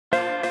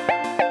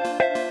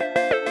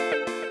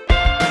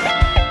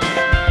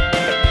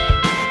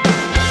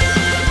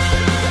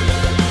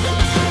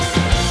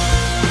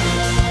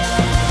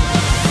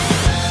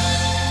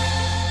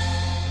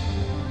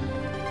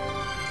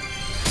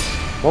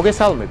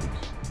მოგესალმებით.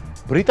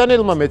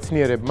 ბრიტანელმა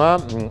მეცნიერებმა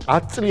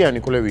 10 წლიანი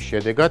კვლევის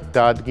შედეგად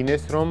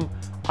დაადგინეს, რომ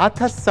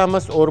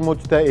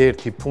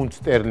 1341 ფუნტ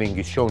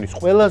სტერლინგის შოვნის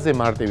ყველაზე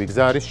მარტივი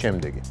გზა არის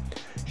შემდეგი.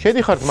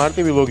 შედიხართ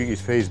მარტივი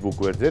ლოგიკის Facebook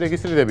გვერდზე,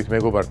 რეგისტრირდებით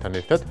მეგობართან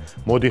ერთად,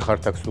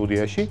 მოდიხართ აქ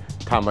სტუდიაში,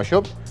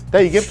 თამაშობთ და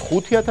იგებთ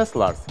 5000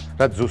 ლარს,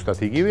 რაც ზუსტად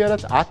იგივეა,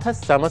 რაც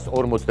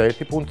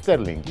 1341 ფუნტ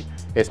სტერლინგი.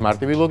 ეს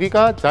მარტივი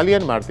ლოგიკაა,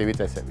 ძალიან მარტივი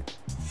წესებით.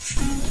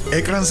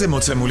 ეკრანზე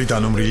მოცემული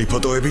დანომრილი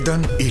ფოტოებიდან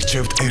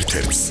ირჩევთ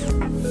ერთ-ერთს.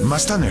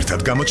 მასთან ერთად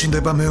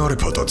გამოჩნდება მეორე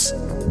ფოტოც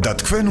და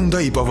თქვენ უნდა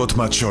იპოვოთ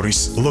მათ შორის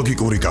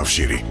ლოგიკური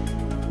კავშირი.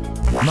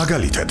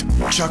 მაგალითად,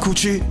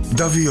 ჩაქუჩი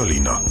და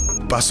ვიოლინო.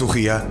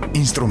 პასუხია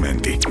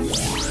ინსტრუმენტი.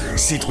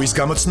 სიტყვის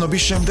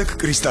გამოცნობის შემდეგ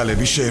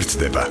კრისტალები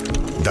შეერთდება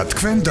და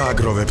თქვენ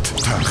დააგროვებთ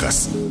თანხას.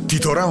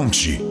 თითო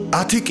რაუნდში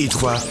 10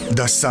 კითხვა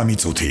და 3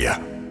 წუთია.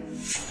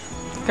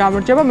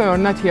 გამარჯობა, მე ვარ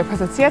ნათია,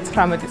 ფაცაცია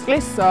 19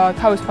 წლის,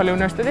 თავისუფალი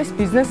უნივერსიტეტის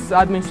ბიზნეს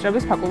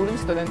ადმინისტრების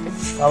ფაკულტეტის სტუდენტი.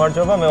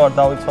 გამარჯობა, მე ვარ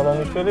დავით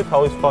სოლომნიშვილი,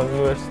 თავისუფალი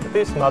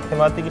უნივერსიტეტის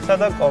მათემატიკისა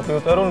და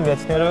კომპიუტერული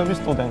მეცნიერებების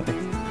სტუდენტი.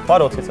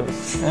 ვარ 20 წლის.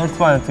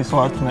 ერთმანეთის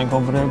ვართ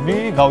მეგობრები,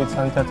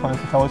 გავიცანით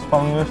ერთმანეთი თავისუფალ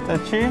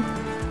უნივერსიტეტში.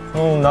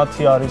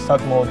 ნათია არის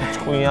საკმაოდ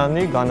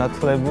ჭკვიანი,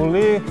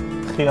 განათლებული,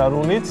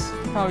 ხიარულიც.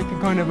 დავითი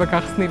გონება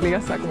გახსნილია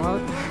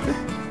საკმაოდ.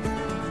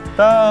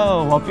 და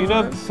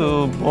ვაპირებთ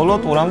ბოლო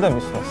ტურამდე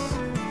მისვლას.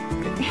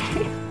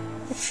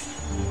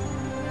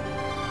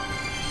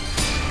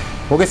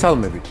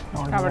 მოგესალმებით.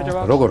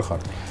 გამარჯობა. როგორ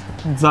ხართ?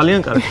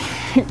 ძალიან კარგი.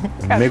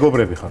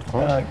 მეგობრები ხართ, ხო?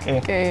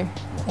 კი.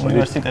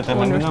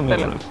 უნივერსიტეტები და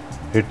მეგობრები.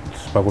 ერთ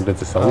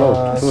ფაკულტეტზე სწავლობთ?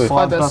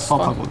 სხვა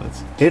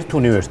ფაკულტეტზე. ერთ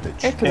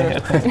უნივერსიტეტში.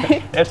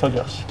 ერთ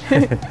ოჯახში.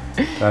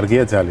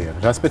 კარგია ძალიან.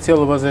 რა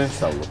სპეციალობაზე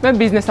სწავლობთ? მე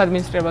ბიზნეს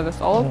ადმინისტრებაზე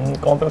სწავლობ.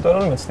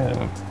 კომპიუტერული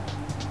მეცნიერებები.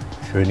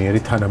 შვენიერი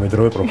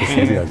თანამედროვე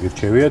პროფესიები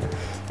აგირჩევიათ.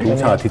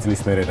 თუმცა 10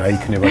 წლის მერე რა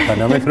იქნება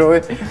თანამედროვე,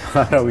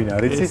 არავინ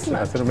არ იცის.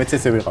 ასე რომ მეც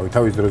ესე ვიყავი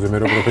თავის დროზე მე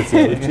რო პროფესია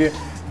ვირჩიე,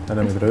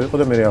 თანამედროვე იყო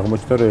და მე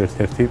აღმოჩნდა რომ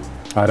ერთ-ერთი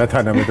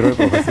არათანამედროვე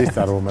პროფესიის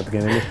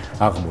წარმომადგენელი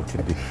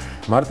აღმოჩნდი.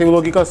 მარტივ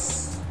ლოგიკას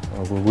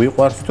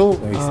ვიყვარს თუ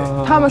ისე?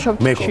 თამაშობთ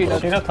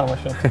ხშირად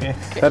თამაშობთ,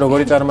 კი. და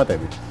როგორი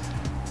წარმატებით?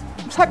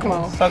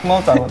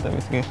 საკმაოდ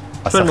წარმატებით, კი.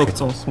 ჩვენ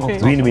მოგწონს.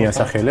 ვინ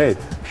მიასახელეთ?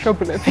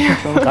 შუბლაძე.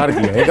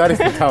 კარგია, ეგ არის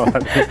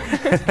თავარი.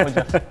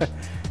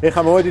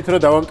 ეხლა მოვედით რომ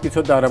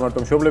დავამტკიცოთ და არა მარტო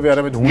მშობლები,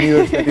 არამედ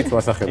უნივერსიტეტიც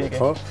ვასახელოთ,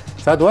 ხო?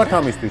 სად ვართ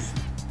ამისთვის?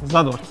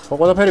 სად ვართ? ხო,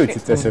 ყველაფერი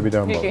ვიცით წესები და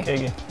ამბავი.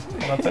 კი.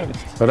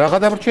 რა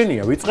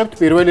გადარჩენია? ვიწყებთ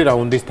პირველი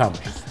რაუნდის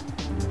თამაშს.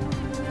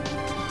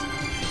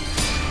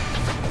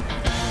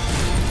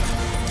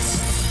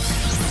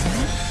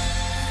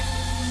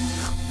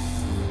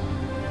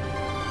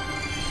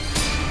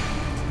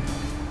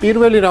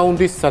 პირველი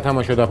რაუნდის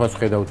სათამაშო დაფას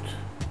ხედავთ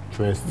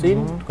ჩვენს წინ,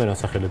 თქვენ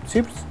ასახელებთ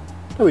ციფრს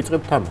და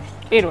ვიწყებთ თამაშს.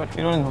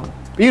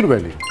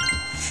 პირველი.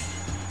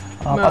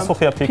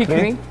 პასუხია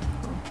ფიქრი.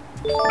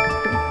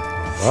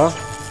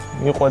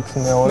 მიყვეთ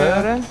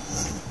მეორე.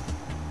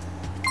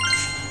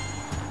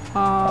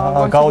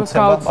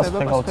 გავრცელება,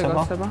 პასუხი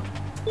გავრცელება.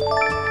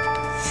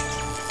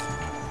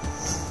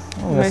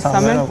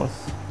 მესამე.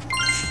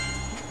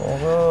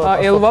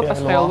 ელვა,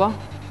 პასუხი ელვა.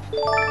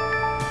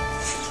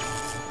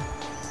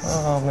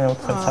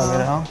 მეოთხე სამი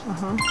რა.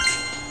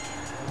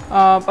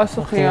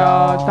 პასუხია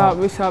და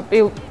ვისა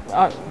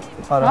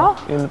არა,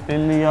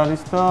 პილი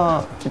არის და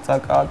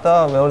ციცაკა და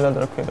მეორე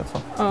რა ქვია კაცო.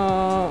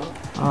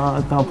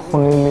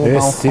 დაფხვნილი დამხმარე.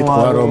 ეს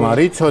სიტყვა რომ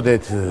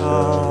არიცოდეთ.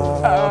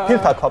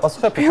 ფილთაკვა,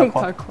 პასუხია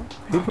ფილთაკვა.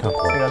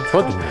 ფილთაკვა.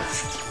 ჩოდმე.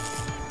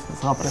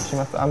 ზღაპრებში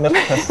მას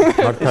ამერხა.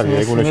 მართალია,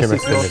 ეგ უნდა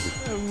შემეცნები.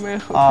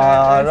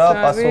 არა,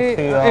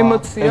 პასუხია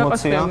ემოცია.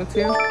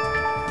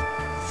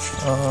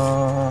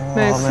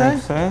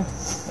 მესე.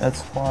 ეს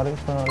ხარი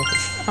რა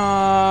არის?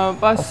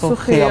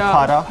 პასუხია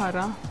ფარა.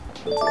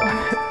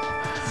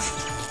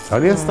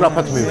 ძალიან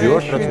სწრაფად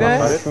მივდივართ, რაც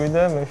მაგარეთ.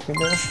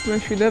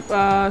 მეშვიდე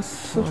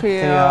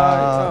პასუხია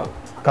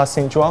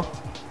გასინჯვა.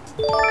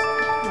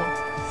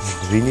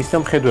 ვინის და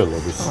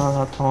მხედველობის.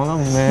 რა თქმა უნდა,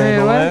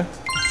 მერვე.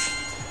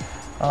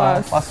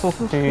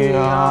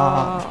 პასუხია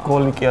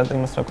გოლი კი არა,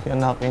 იმას რა ქვია,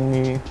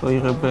 ნაყინი, რო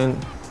იღებენ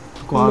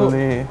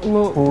გვალი,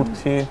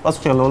 ბურთი.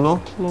 პასუხია ლოლო.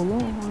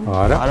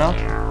 არა.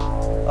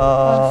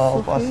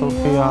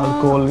 პასუხია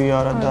გოლი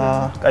არა და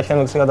კაი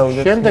შემდეგზე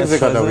გადავიდეთ. შემდეგზე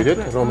გადავიდეთ,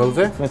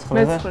 რომელზე?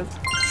 მეცხრეზე.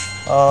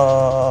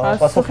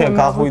 პასუხია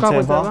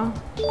გაღვიძება.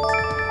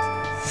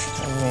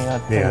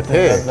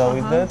 მეათე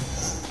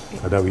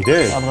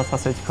გადავიდეთ. ამას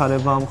ასეთი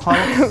ქარება ამხარ.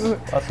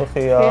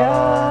 პასუხია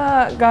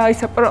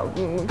გაისა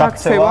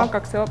გაქცევა,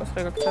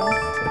 პასუხია გაქცევა.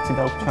 ეცი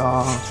დავრჩა.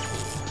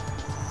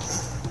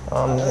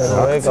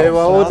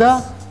 გაქცევაო და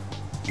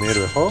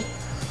მერვე ხო?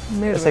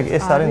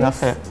 ეს არის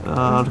ნახე,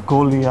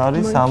 რგოლი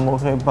არის,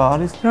 ამოღება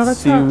არის,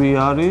 ცივი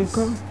არის,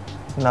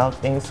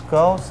 ნაყინს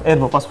გავს,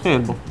 ერბო, პასუხი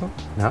ერბო.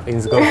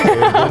 ნაყინს გავს,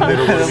 ერბონდე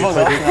როგორ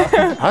ვიცოდი.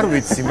 არ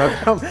ვიცი,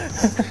 მაგრამ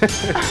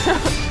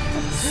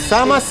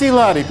 300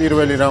 ლარი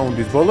პირველი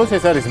რაუნდის ბოლოს,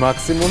 ეს არის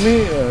მაქსიმუმი.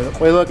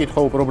 ყველა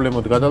კითხვა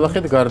უპრობლემოდ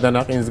გადალახეთ, გარდა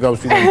ნაყინის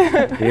გავსიდან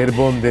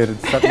ერბონდერ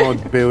საკმაოდ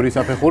ბევრი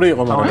საფეხური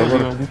იყო, მაგრამ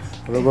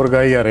როგორ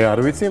გაიარე არ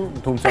ვიცი,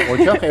 თუმცა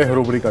ოჩახ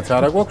რუბრიკაც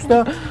არ აქვს და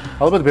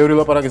ალბათ ბევრი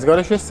ლაპარაკის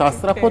გარეშე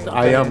სასწრაფოდ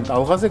აი ამ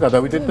ტალღაზე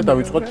გადავიდეთ და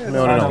დავიწყოთ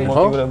მეორე რაუნდი,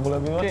 ხო?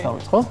 მოტივირებულები ვართ,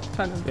 დავით, ხო?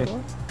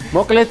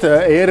 მოკლედ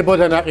ერბო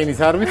და ნაყინის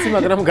არ ვიცი,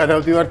 მაგრამ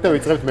გადავდივართ და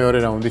ვიწყებთ მეორე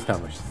რაუნდის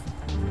თამაშს.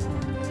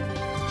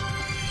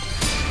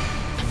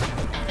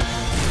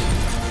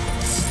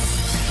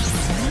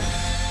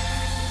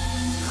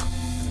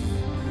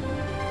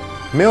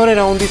 მეორე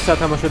რაუნდის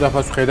სათამაშო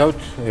დაფას ხედავთ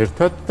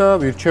ერთად და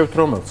ვირჩევთ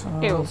რომელს?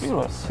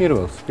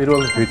 პირველს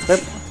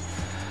ვიწყებთ.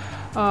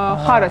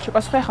 ხარაჩო,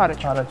 პასუხი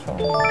ხარაჩო.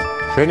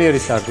 შვენიერი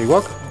სტარტი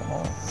გვაქვს.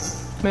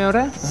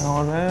 მეორე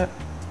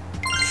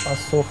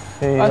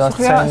პასუხი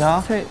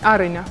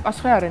არენა.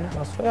 პასუხი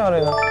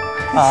არენა.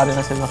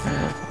 არენა შეიძლება.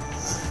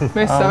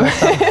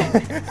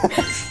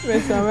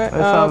 მესამე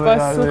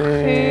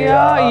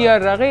პასუხია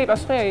იარაღი,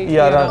 პასუხი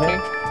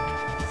იარაღი.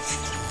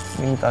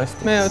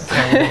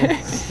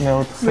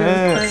 მეოთხე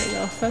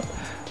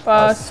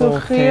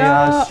პასუხია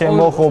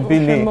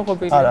შემოღობილი.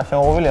 არა,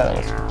 შემოღობილი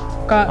არა.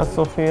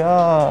 პასუხია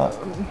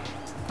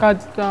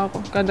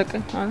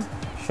გადაკე, არა.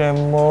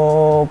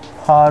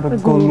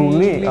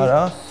 შემოფარგლული,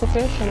 არა.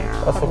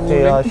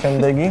 პასუხია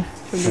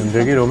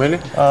შემდეგი რომელი?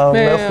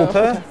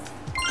 მეხუთე.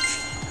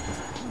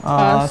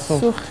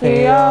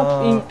 პასუხია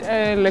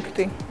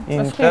ინტელექტი.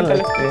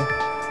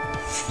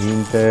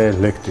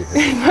 ინტელექტი.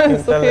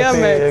 პასუხია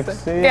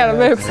მეექვსე. კი არა,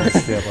 მეექვსე.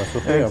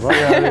 პასუხია,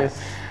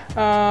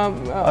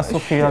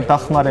 პასუხია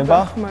დახმარება.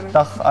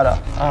 არა,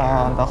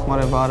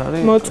 დახმარება არ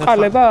არის.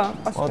 მოწყალება?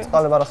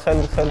 მოწყალება რა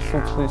ხელს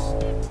უწყვის.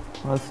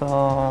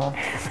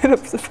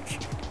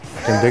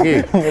 შემდეგი?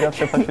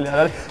 მერაფშეფაშვილი არ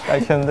არის. აი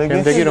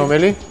შემდეგი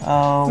რომელი?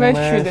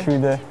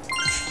 მეშვიდე.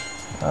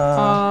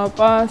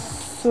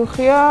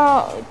 პასუხია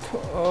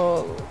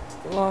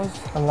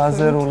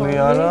ლაზერული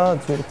არა,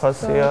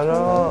 ძვირფასი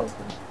არა.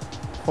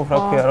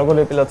 ხოფრაქია, როგორ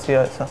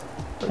ეპილაცია ესა?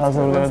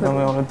 ლაზერული და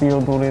მეორე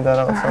დიოდური და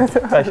რაღაცა.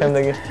 აი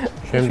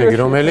შემდეგი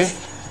რომელი?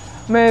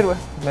 მერვე.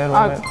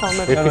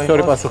 ერთი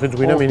სწორი პასუხი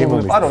გვინდა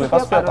მინიმუმი. პაროლი.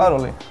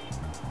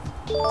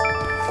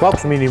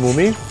 გვაქვს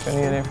მინიმუმი.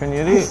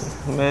 ფენიერი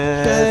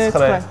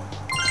მე-9.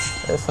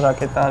 ეს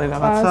რაკეტა არის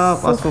რაღაცა,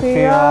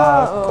 პასუხია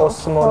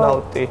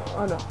კოსმონავტი.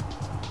 არა.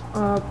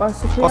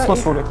 პასუხია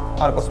კოსმოსური.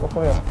 არა,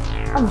 კოსმოსური არა.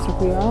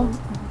 პასუხია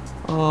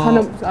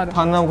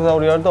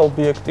თანამგზავრი არ და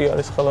ობიექტი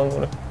არის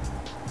ხელოვნური.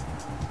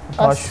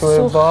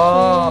 გაშვება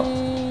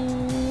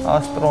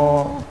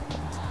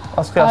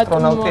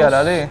ასტრონავტი არ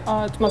არის?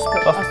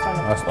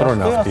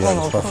 ასტრონავტი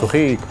არის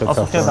პასუხი, იქაც.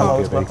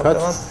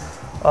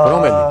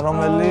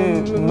 რომელი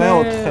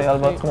მეოთხე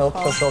ალბათ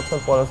მეოთხე შევწევ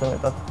ყველაზე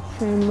მეტად.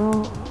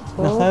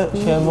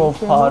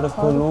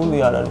 შემოფარგლული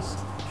არ არის.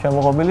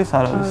 შემოღობილის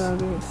არ არის.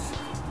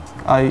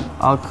 აი,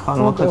 აქ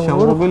ანუ აქ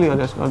შემოღობილი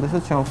არის,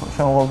 გარდასაც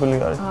შემოღობილი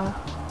არის.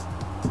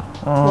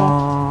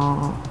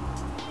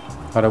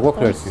 არა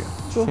გვაქვს ვერსია.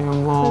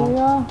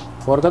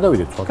 ვარ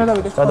გადავიდეთ სხვა.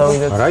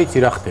 გადავიდეთ. რა იცი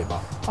რა ხდება?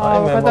 აი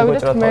მე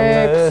გადავიდეთ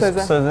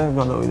მე-6-ზე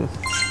გადავიდეთ.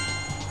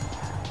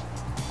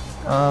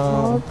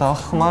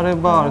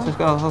 დახმარება არის ეს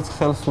რაღაცა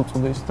ხელს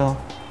უწვდის და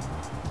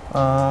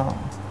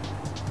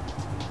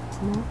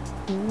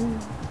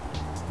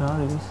რა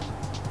არის?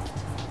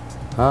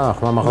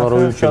 ხმამაღლა რო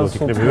ვიჩვენოთ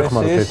იქნებ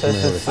მივეხმაროთ ეს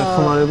მეორე.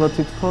 დახმარება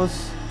თითქოს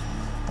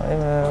აი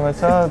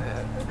მეცა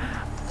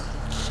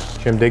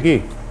შემდეგი?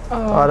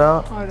 არა.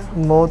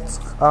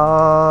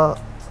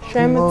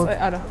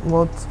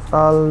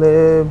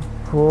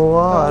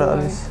 მოწყალებოა არ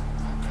არის.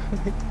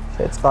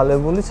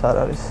 შეწყალებულიც არ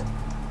არის.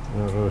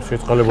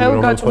 შეწყალებული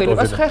რომელიც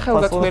ფოტოზე.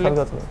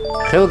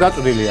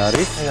 ხელგაწვდილი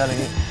არის.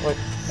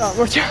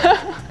 მორჩა.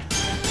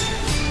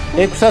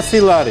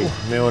 600 ლარი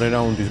მეორე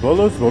რაუნდის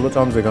ბოლოს, ბოლო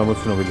წამზე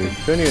გამოცნობილი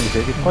ჩვენი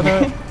შეკითხვა და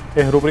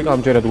რუბრიკა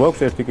ამჯერად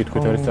გვაქვს ერთი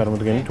კითხვით არის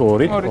წარმოდგენილი თუ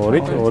ორით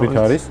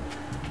არის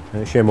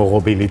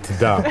შემოღობილით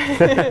და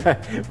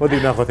მოდი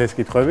ნახოთ ეს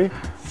კითხვები.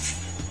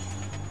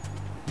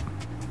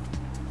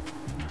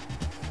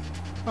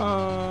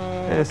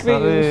 ეს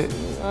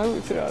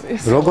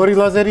არის როგორი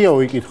ლაზერია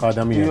უიკითხა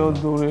ადამიანმა?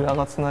 დიოდური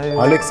რაღაცნაირი.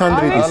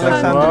 ალექსანდრიტის.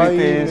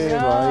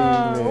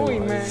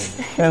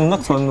 უნდა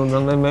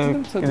ცოდნოდა მე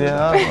კიდე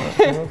რა.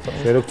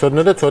 შენ რო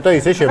ცოდნო და ცოტა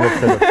ისე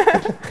შემოგხედო.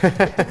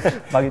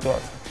 მაგიტო.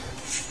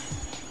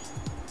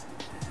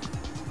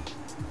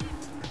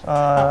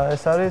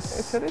 ეს არის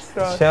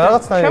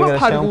რაღაცნაირი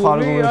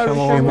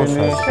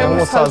შემოფარგლული,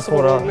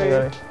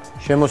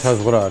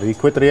 შემოსაზღვრა არის.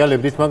 იქვე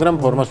ტრიალებდით, მაგრამ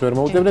ფორმას ვერ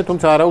მოუწევდეთ,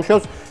 თუმცა არა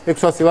უშავს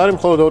 600 ლარი,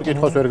 მხოლოდ ორ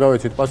კითხვას ვერ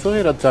გავეცით პასუხი,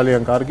 რაც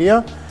ძალიან კარგია.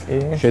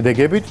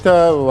 შედეგებით და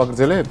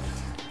ვაგრძელებთ?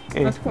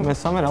 კი,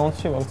 მესამე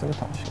რაუნდში ვაგრძელებთ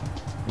თამაში.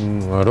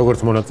 როგორც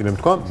მონაწილემ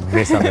თქვა,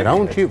 მესამე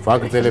რაუნდში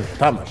ვაგრძელებთ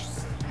თამაშს.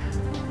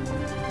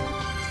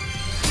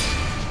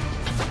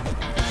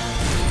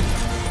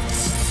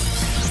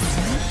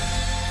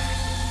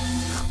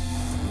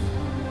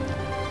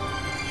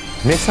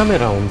 მესამე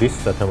რაუნდის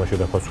სათამაშო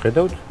დაფას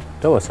ხედავთ.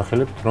 და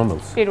ვასახელებთ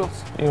რომელს? პირველს.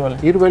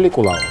 პირველი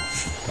კვლავ.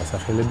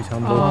 დასახელების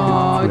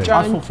ამბავი.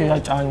 პასუხია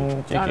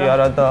ჭანჭიკი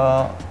არა და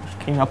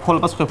კინა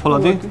პასუხი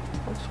ფოლადი.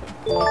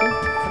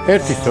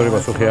 ერთი სწორი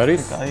პასუხი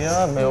არის. აია,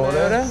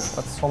 მეორე,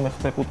 სომეხ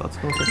დეპუტატს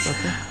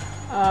მოსეცათი.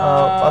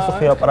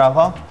 პასუხია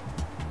პრაღა.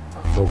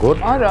 როგორ?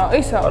 არა,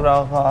 ისა.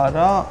 პრაღა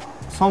არა.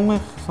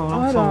 სომეხ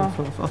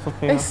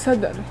პასუხია. ეს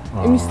სად არის?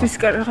 იმის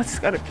დისკარი რაღაცის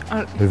კარები.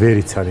 ვერ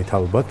იცანით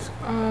ალბათ.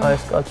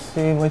 ეს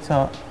კაცი, მოიცა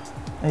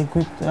აი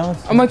გვიტყავს.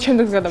 ამათ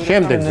შემდეგს გადავიდეთ.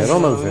 შემდეგზე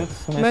რომელზე?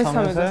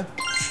 მესამეზე.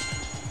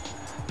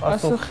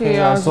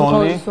 პასუხია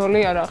ზოლი.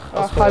 ზოლი არა,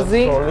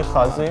 ხაზი. ზოლი,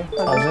 ხაზი.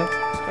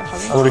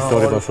 ორი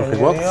სწორი პასუხი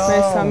გვაქვს.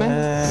 მესამე,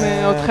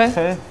 მეოთხე.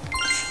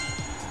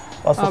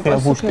 პასუხია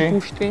ბუშტი.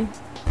 ბუშტი.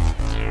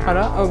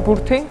 არა,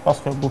 ბურთი.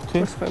 პასუხია ბურთი.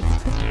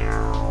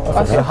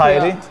 პასუხია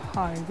ჰაერი.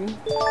 ჰაერი.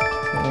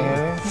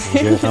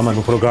 ჯერ ამან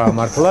უფრო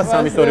გაამართლა,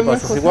 სამი სწორი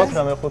პასუხი გვაქვს.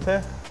 და მეხუთე.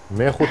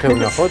 მეხუთე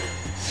ვნახოთ.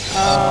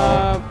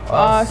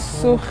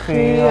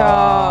 პასუხია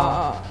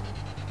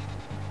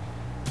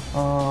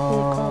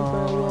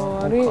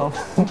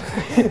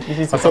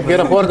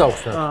ასობგერა ხო არ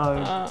გავხსნა?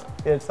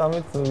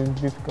 ერთსამით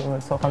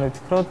სოხანი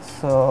ვფიქროთ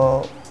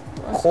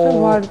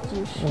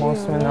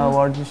მოსმენა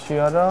ვარჯიში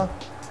არა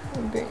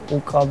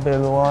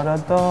უკაბელო არა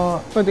და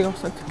მოდი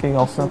გავხსნათ. კი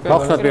გავხსნათ.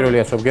 გავხსნათ პირველი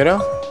ასობგერა.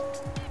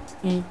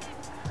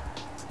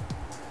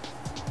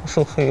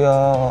 პასუხია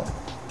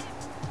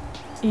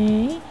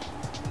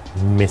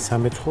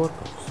მესამე ხო არ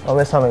გავხსნა?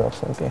 მესამე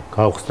გავხსნათ კი.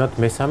 გავხსნათ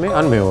მესამე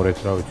ან მეორეთ,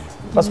 რა ვიცი.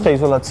 პასუხია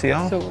იზოლაცია.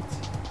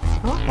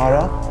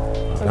 არა.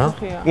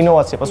 პასუხია.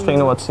 ინოვაცია, პასუხია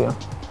ინოვაცია.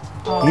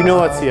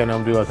 ინოვაცია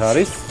ნამდვილად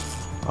არის.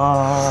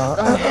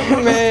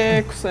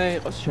 მეექვსე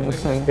იყოს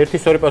შემდეგი. ერთი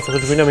სწორი პასუხი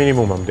გვინდა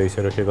მინიმუმამდე ისე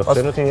რომ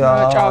შეგახსენოთ. პასუხია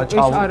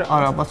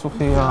არა,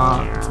 პასუხია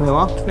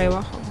წნევა.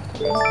 წნევა ხო.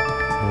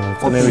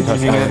 წნევით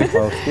ასწავლეთ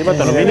ხალხს. კი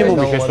ბატონო,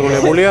 მინიმუმი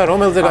შესრულებულია,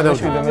 რომელზე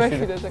გადავიდეთ?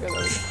 მეშვიდეზე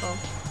გადავიდეთ ხო.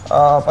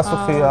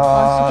 პასუხია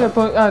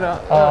არა,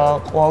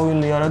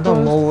 ყვავილი არა და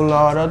მოულა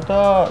არა და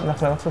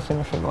ნახე რაღაცა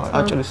სიმაშობა არა.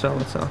 აჭრის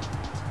რაღაცა.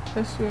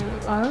 ეს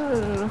არა,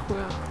 რა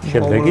ხოა.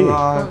 შემდეგი?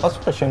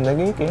 პასუხი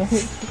შემდეგი კი.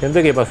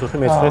 შემდეგი პასუხი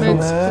მეცხრე.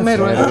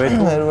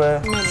 მერვე.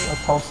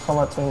 თავს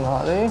ხამაწინა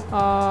არის.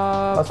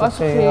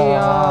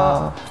 პასუხია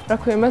რა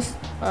ქვია მას?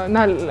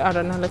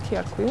 არა, ნალექი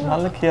არ ქვია.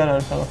 ნალექი არ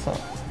არის რაღაცა.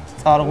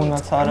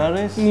 წარღუნაც არ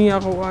არის.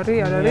 ნიაღვარი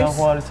არ არის.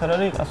 ნიაღვარიც არ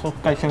არის. პასუხი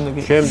კაი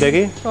შემდეგი.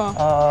 შემდეგი?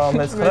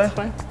 მეცხრე.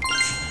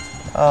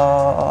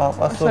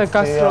 პასუხია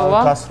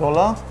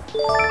გასროლა.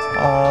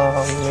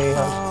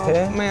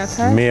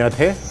 მეათე.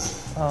 მეათე.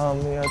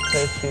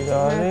 მეათეში რა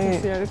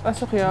არის?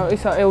 პასუხია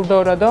ისა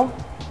ელდორადო.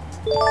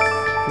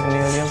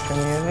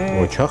 მენიერი.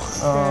 ოჩახ.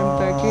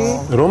 შემდეგი.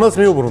 რომელს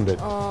მიუბრუნდეთ?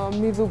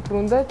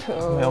 მივუბრუნდეთ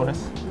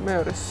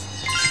მეორეს.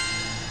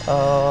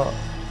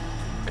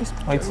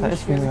 აიცა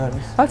ეს მე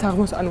არის. ალბათ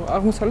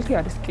აღმოსავლეთი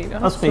არის კი რა.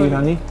 პასუხი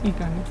ირანი.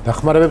 ირანი.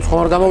 დახმარებებს ხომ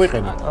არ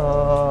გამოვიყენოთ?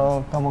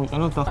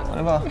 გამოვიყენოთ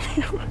დახმარება.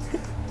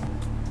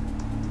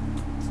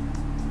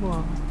 ვა.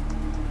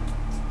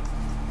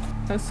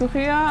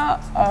 პასუხია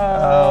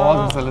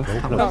ვაგრძელებთ.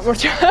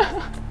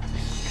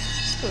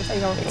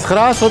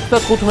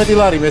 925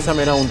 ლარი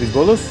მესამე რაუნდის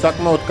ბოლოს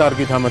საკმაოდ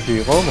კარგი თამაში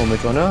იყო,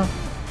 მომეწონა.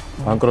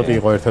 ბანკროტი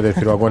იყო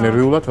ერთადერთი რა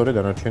გვანერვიულად, თორე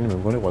დანარჩენი მე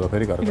მგონი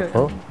ყველაფერი კარგად,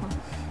 ხო?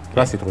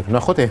 რა სიტყვით,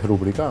 ნახოთ ეს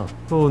რუბრიკა?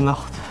 ო,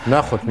 ნახოთ.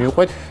 ნახოთ,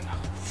 მივყვეთ.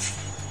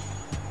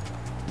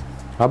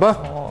 აბა?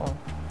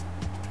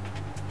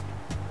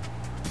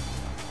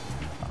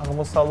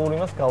 აღმოსავლური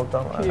მას გავდა,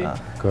 მაგრამ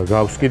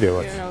გავს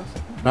კიდევაც.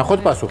 ნახოთ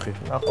პასუხი.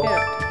 ნახოთ.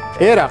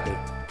 ერაყი.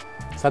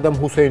 სადამ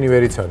ჰუსეინი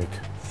ვერ იცანით.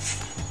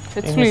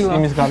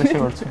 იმის გარეშე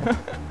ვარცი.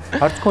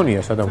 არც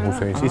ქონია სადამ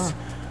ჰუსეინს, ის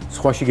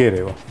სხვაში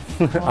გერევა.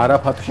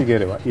 არაფათში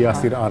გერევა,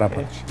 იასირ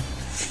არაფათში.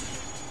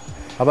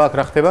 აბა აქ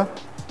რა ხდება?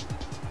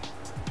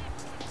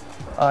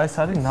 ეს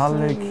არის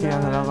ნალექი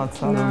ან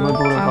რაღაცა,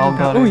 მეგობრე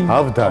გავდარი.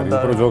 ავდარი,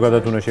 უფრო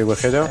ზოგადად უნდა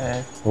შეგვეხედა.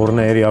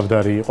 ორნაირი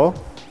ავდარი იყო.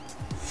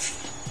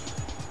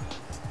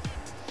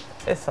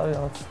 ეს არის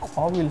რაღაც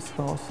ყვავილის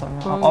ხოსა.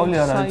 ყვავილი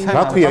არ არის.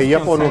 რა ქვია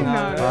იაპონური?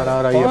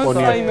 არა,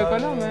 იაპონია.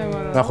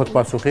 ნახოთ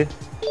პასუხი.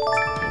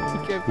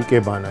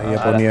 იკებანა,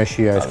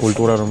 იაპონიაშია ეს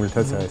კულტურა,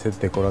 რომელთაც ესეთ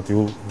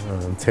დეკორატიულ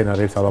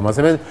სცენარებს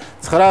ალამაზებენ.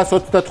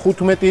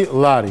 925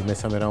 ლარი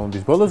მესამე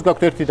რაუნდის ბოლოს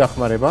გაქვთ ერთი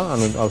დახმარება,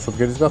 ანუ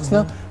ავსობგერის გახსნა,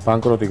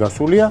 ბანკროტი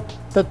გასულია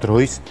და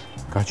დროის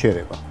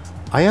გაჩერება.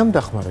 აი ამ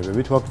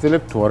დახმარებებით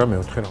ვაგრძელებთ თუ არა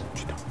მეოთხე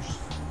რაუნდში თამაშს.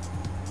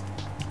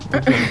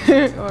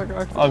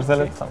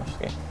 ვაგრძელებთ თამაშს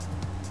კი.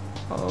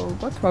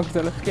 ალბათ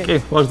ვაგრძელებთ კი. კი,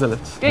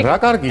 ვაგრძელებთ. რა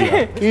კარგია.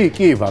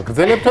 კი,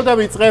 ვაგრძელებთო და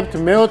ვიწყებთ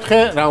მეოთხე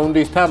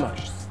რაუნდის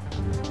თამაშს.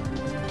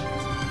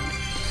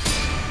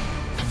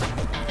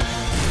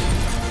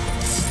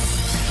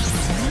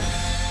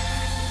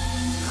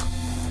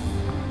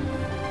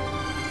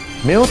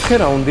 მეოთხე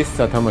რაუნდის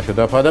სათამაშო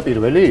დაფა და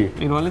პირველი?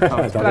 პირველი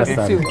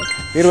ტრადიციულად.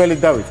 პირველი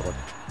დავიწყოთ.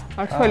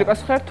 ართველი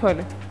პასუხი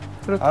ართველი.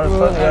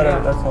 ართველი არ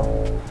არის კაცო.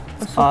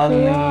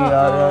 ალი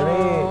არ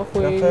არის.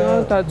 ხუინა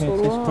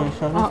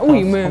დაწურვა.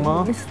 უი მე.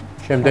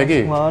 შემდეგი?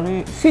 მარი.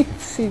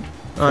 სიც.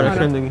 არა,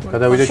 შემდეგი.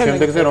 გადავიდეთ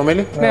შემდეგზე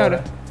რომელი? მეორე.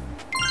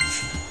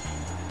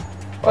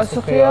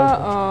 პასუხია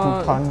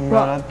გუთანი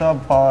არა და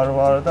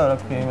ბარვარა და რა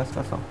ქვია იმას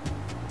კაცო.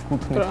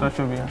 გუთნის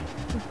რაშობია.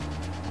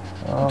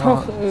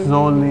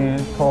 ზოლი,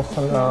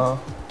 თოხლა.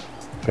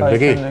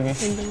 შემდეგი?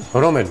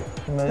 რომელი?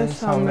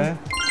 მესამე.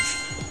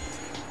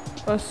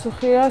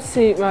 პასუხია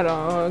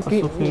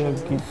პასუხია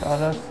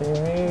გიტარა,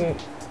 სიმი,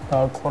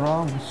 დაკვრა,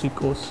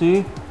 მუსიკოსი,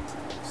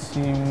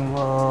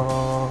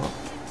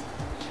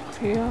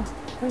 ხია.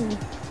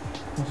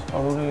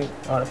 მუსიკალური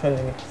არა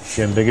შემდეგი.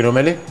 შემდეგი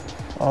რომელი?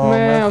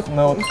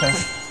 მეოთხე.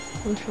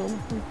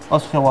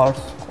 პასუხი ვარ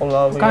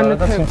სკოლავი არა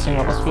და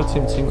სიმციმა, პასუხი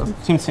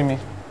სიმციმი.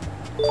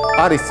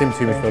 არის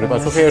სიმციმის სწორი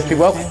პასუხი ერთი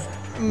გვაქვს.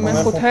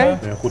 მეხუთე.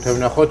 მეხუთე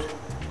ვნახოთ.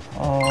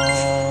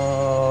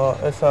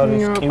 ეს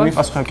არის კივი,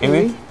 პასუხია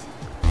კივი.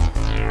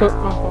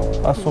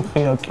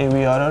 პასუხია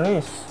კივი არ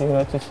არის,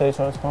 იმათის ეს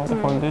არის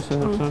კონტექსტის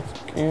ეს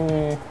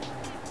კივი.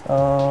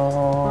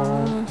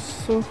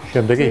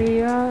 შემდეგი?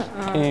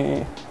 კივი.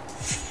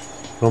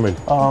 რომელი?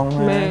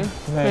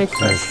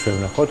 მეექვსე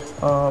ვნახოთ.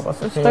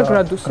 პასუხია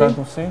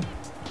გრადუსი.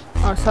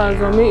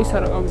 საზომი ის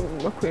არა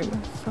აქვია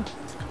იმას.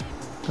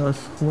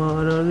 გასხმა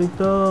არ არის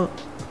და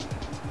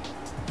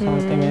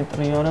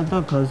სანტიმეტრი არა და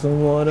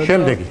გაზომვა არა და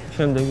შემდეგი.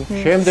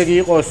 შემდეგი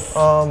იყოს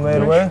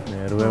მერვე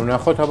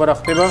ვნახოთ, აბა რა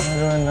ხდება?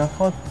 მერვე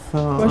ვნახოთ.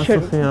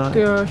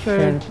 პასუხია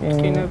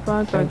შეკინება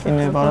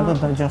და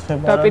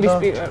დაჯახება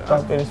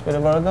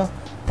დაპირისპირება არა და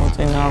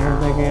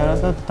მოწინააღმდეგე არა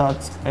და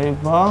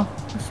დაწყება.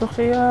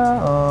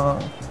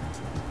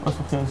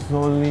 პასუხია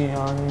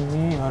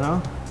ზოლიანი არა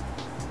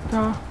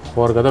და ხო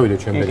არ გადავიდეთ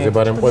შემდეგზე,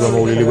 ბარემ ყველა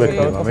მოვლილი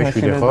გვექნება,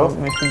 მეშვიდე ხო?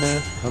 მეშვიდე.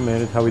 და მე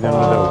თავიდან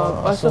უნდა დავიდე.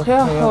 პასუხია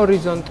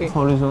ჰორიზონტი.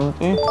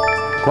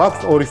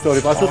 გვაქვს ორი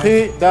სწორი პასუხი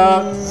და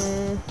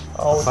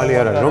ხალი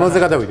არ არის. რომელზე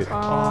გადავიდეთ?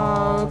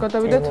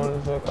 გადავიდეთ.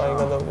 კაი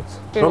გადავიდეთ.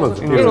 რომელზე?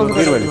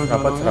 პირველი,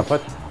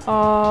 სწრაფად.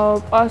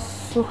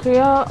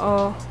 პასუხია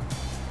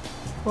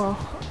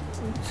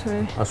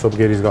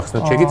ასობგერის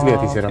გახსნათ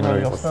შეგიძლიათ ისე რამე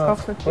იყოს.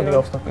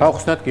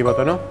 გავხსნათ კი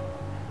ბატონო.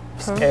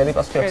 სკერი,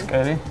 პასუხია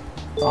სკერი.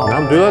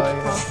 ნამდვილად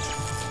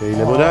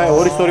შეიძლება და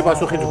ორი სწორი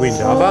პასუხიც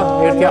გვინდა. აბა,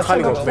 ერთი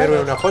ახალი გვაქვს, მერვე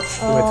ვნახოთ,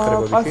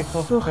 უმეცხრებოდში.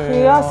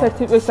 პასუხია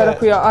სერტიფიკატი, რა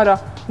ქვია, არა,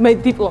 მე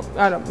დიპლომი,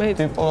 არა, მე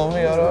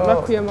დიპლომი არა. რა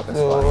ქვია მაგას?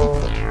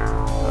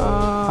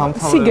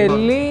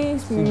 სიგელი,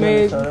 მე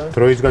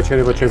დროის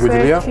გაჩერება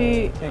შეგვიძლია?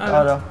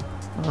 არა.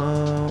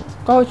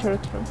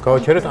 გავაჩეროთ რა.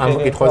 გავაჩეროთ ამ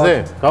კითხვაზე?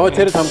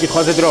 გავაჩეროთ ამ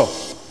კითხვაზე დრო.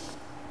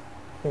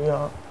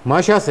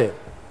 მაშასე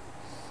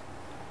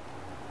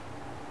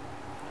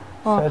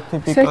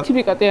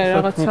სერტიფიკატი არა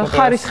რაღაცა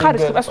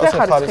ხარისხი, პასუხია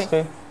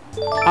ხარისხი.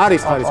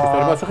 არის ხარისხი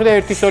სწორი პასუხი და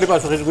ერთი სწორი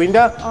პასუხიც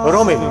გვინდა.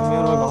 რომელი?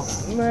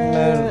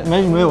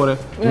 მეორე.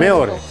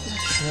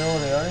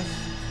 მეორე არის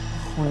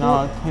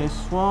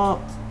ხუნათესვა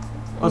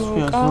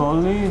პასუხია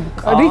ზოლი.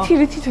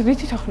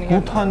 რითი თახნია?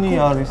 გუთანი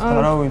არის,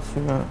 რა ვიცი.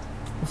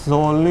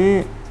 ზოლი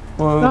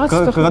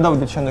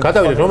გადავიდეთ შემდეგ.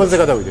 გადავიდეთ, რომელზე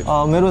გადავიდეთ?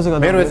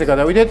 მერვეზე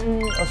გადავიდეთ.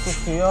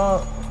 პასუხია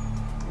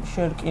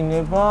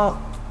შერკინება,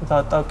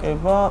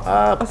 დატაკება,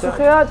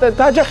 პასუხია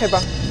დაჯახება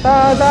და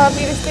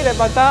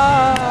დაპირისპირება და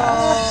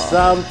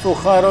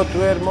სამწუხაროდ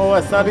ვერ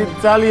მოვასწარი,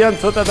 ძალიან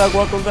ცოტა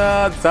დაგვაკლდა,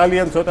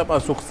 ძალიან ცოტა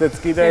პასუხზეც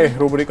კი და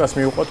რუბრიკას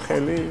მივუყოთ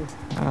ხელი.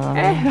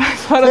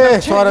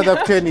 სვარა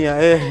დაგჩენია,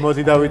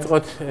 მოდი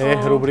დავიწყოთ,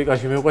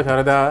 რუბრიკაში მივუყოთ,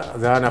 არა და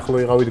ძალიან ახლო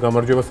ვიყავით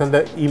გამარჯვებასთან და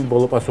იმ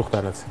ბოლო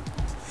პასუხთანაც.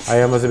 აი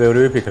ამაზე ბევრი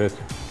ვიფიქრეთ.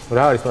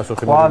 რა არის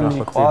პასუხი?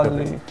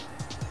 კვალი.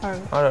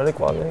 არ არის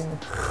კვალი.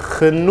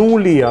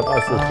 ხნულია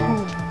პასუხი.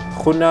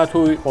 ხუნა თუ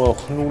იყო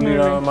ხნული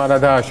რა, მაგრამ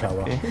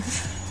დააშავა.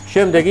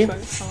 შემდეგი?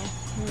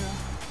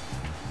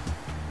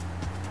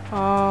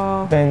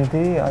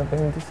 ბენდი, არ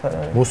ბენდის არ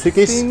არის.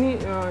 მუსიკის?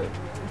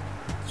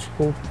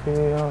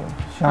 ჯგუფია,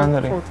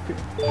 ჟანრი.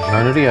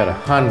 ჟანრი არა,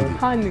 ჰანგი.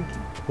 ჰანგი.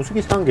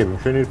 მუსიკის ჰანგები,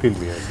 მშვენიერი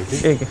ფილმია ესეთი.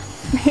 კი.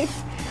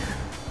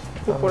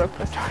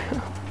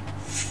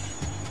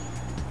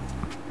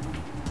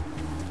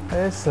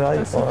 ეს რა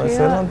იყო?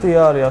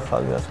 ზელანდია არის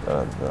ახალი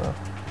ასკარად და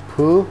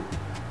ფუ?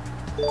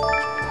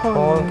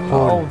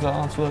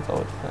 ძალიან ცუდად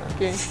წავედი.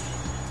 კი.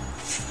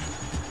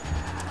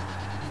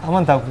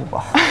 ამან დაგუბა.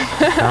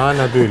 ძალიან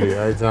ადვილია,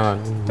 აი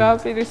ძალიან.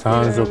 დაპირისპირება.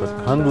 ძალიან ზოგად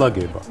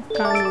განლაგება.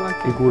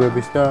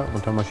 ფიგურების და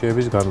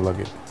მოთამაშეების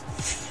განლაგება.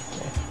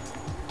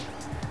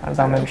 არ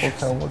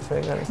დამემკვიდრე უბრალოდ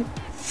ეგ არის.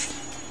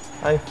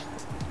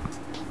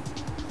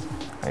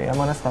 აი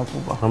ამანაც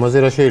დაგუბა. ამაზე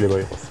რა შეიძლება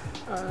იყოს?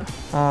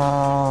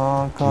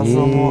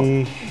 გაზომვა.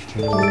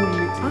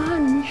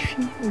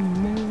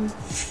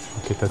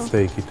 კეთაც და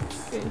იქითაც.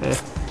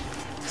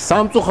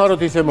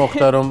 სამწუხაროდ ისე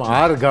მოხდა, რომ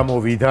არ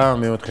გამოვიდა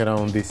მეოთხე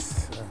რაუნდის.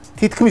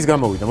 თითქმის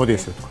გამოვიდა, მოდი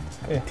ესე ვთქვა.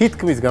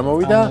 თითქმის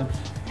გამოვიდა.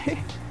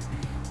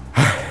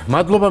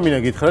 მადლობა მინდა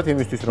გითხრათ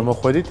იმისთვის, რომ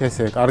მოხვედით,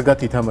 ესე კარგად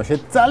ითამაშეთ.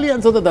 ძალიან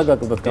ცოტა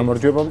დაგაკლდათ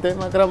გამარჯვებამდე,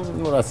 მაგრამ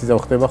რა სიზავ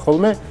ხდება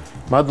ხოლმე.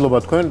 მადლობა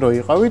თქვენ, რომ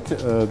იყავით,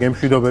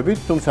 გემშვიდობებით,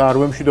 თუმცა არ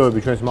ვემშვიდობები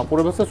ჩვენს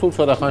მაყურებელს და სულ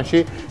ცოტა ხანში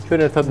ჩვენ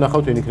ერთად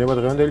ნახავთ, ვინ იქნება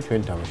დღევანდელი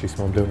ჩვენი თამაშის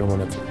მომდევნო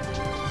მონაწილე.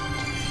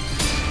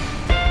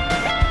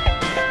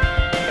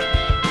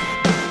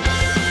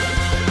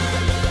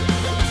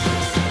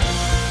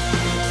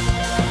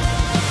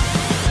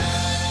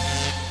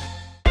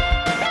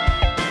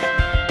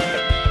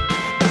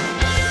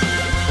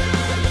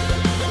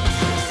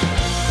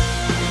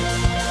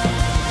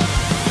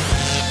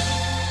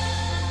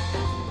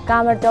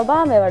 გამარჯობა,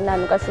 მე ვარ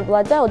ნანუკა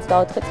შუბლაძე,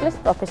 24 წლის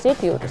პროფესიით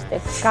იურისტი.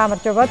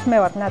 გამარჯობათ, მე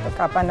ვარ ნატო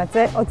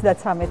კაპანაძე,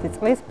 33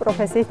 წლის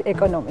პროფესიით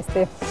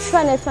ეკონომისტი.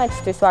 ჩვენ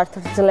ერთმანეთისთვის ვართ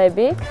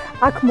ძლები.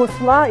 აქ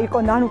მოსვლა იყო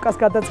ნანუკას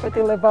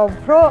გადაწყვეტილება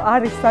უფრო,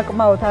 არის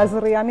საკმაოდ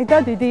აზრიანი და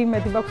დიდი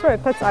იმედი მაქვს, რომ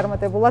ერთად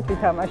წარმატებულად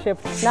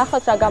ვითამაშებთ.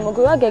 ნახოთ რა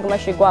გამოგვივა,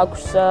 გეგმაში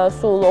გვაქვს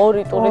სულ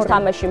 2 ტურის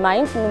თამაში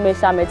მაინც, ნუ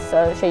მესამეც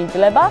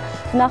შეიძლება.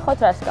 ნახოთ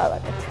რას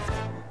გავაკეთებთ.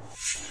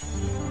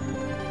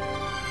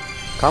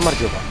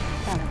 გამარჯობა.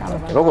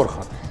 როგორ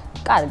ხარ?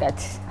 კარგად.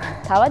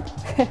 თავად?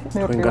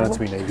 თქვენ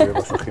განაცვლინა იგივე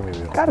პასუხი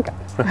მივიღო. კარგად.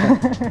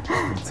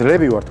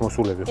 ძლები ვართ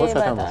მოსულები ხო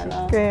სათამაშო?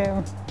 კი.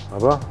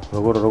 აბა,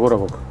 როგორ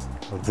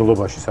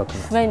ძლობაში საქმე?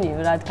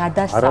 ვენივრად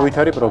გადასწავლ. არავით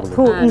არის პრობლემა.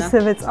 თუ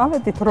ისევე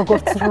წავედით,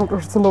 როგორც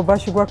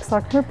ძლობაში გვაქვს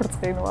საქმე,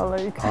 ბრწყინვალე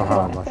იქნება.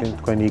 აჰა, მაშინ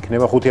თქვენი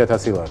იქნება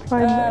 5000 ლარი.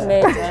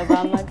 მეწება,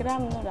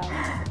 მაგრამ ნუ რა.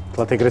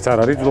 თლათ ეგრეც არ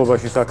არის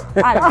ძლობაში საქმე.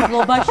 არა,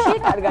 ძლობაში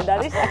კარგად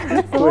არის საქმე.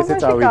 თუ ესე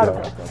წავიდა.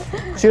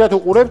 ხშირად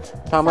უყურებთ,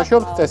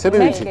 თამაშობთ, წესები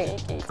ვიცით.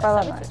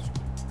 ყველანაირად.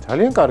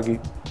 ძალიან კარგი.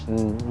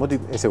 მოდი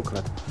ესე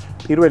ვქნათ.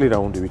 პირველი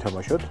რაუნდი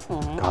ვითამაშოთ,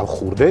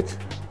 გავხურდეთ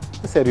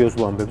და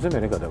სერიოზულ ამბებზე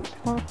მერე გადავიდეთ.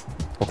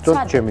 ოქტონ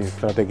ჩემი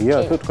სტრატეგია,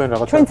 თუ თქვენ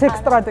რაღაც ჩვენც ეგ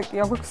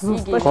სტრატეგია გვაქვს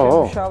ზუსტად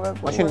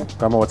შემუშავებული. მაშინ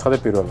გამოვაცხადეთ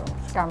პირველ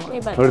რაუნდს. გამოდი.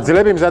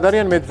 ძლები მზად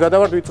არიან, მე მზად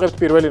ვარ, ვიწყებთ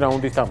პირველი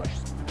რაუნდის თამაშს.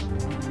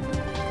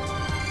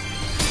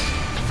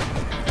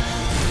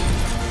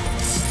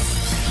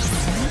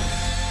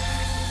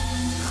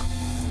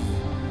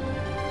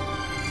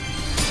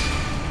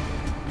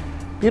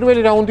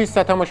 პირველი რაუნდის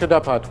სათამაშო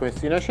დაფაა თქვენს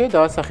წინაშე,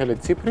 დაასახელეთ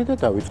ციფრი და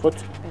დავიწყოთ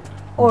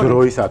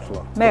დროის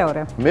ათვლა.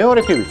 მეორე.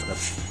 მეორეთი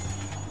ვიწყებთ.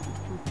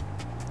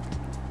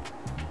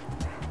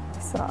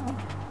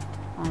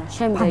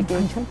 შემდეგი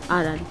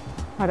არ არის.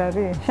 არ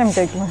არის?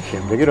 შემდეგი.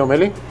 შემდეგი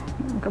რომელი?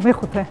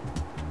 მეხუთე.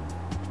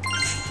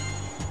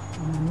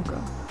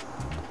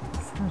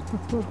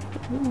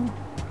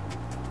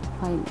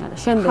 აი, არა,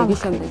 შემდეგი.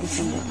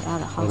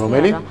 არა, ხალხი.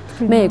 რომელი?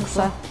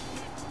 მეექვსე.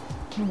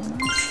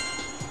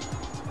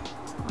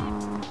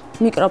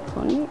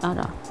 მიკროფონი?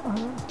 არა.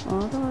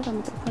 არა,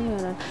 მიკროფონი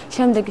არ არის.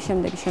 შემდეგი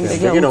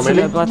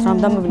აუცილებლად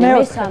რამდამობნი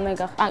მესამე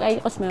გახდა. აი,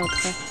 იყოს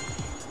მეოთხე.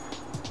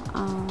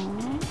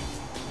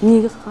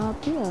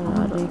 ნიღაბი არ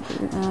არის.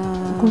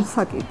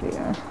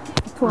 გულსაკიდია.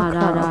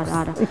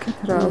 არა. იქით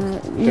რა.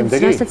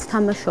 შემდეგი? რასაც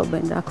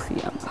თამაშობენ, რა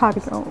ქვია.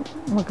 ფარი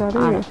მაგარი.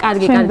 არა,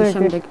 კარგი,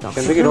 შემდეგი.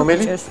 შემდეგი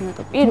რომელი?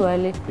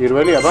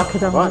 პირველი, აბა,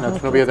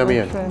 ნაცნობი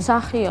ადამიანი.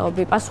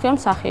 მსახიობი, პასუხია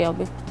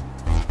მსახიობი.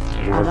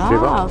 არა.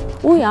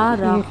 უი,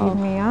 არა.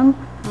 იღიმიან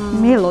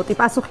მელოტი,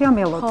 პასუხია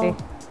მელოტი.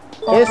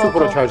 ეს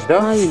უფრო ჩაჯდა.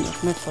 აი,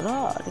 მე ხო რა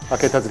არის.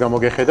 აქეთაც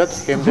გამოგეხედათ,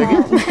 შემდეგი.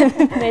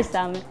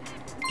 მესამე.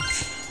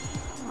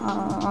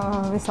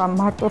 ისა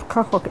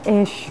მარტორქა ხო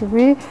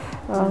ეშვი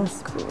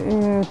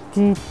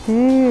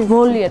დიდი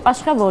ვოლიერი,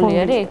 პასუხია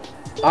ვოლიერი?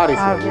 არის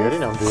ვოლიერი,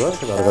 ნამდვილად,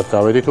 კარგად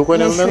დავედით უკვე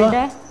ნელ-ნელა.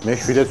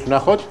 მე-7-ს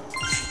ვნახოთ.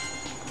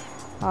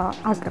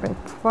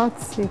 აკრეფვა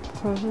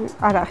ციფრი,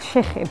 არა,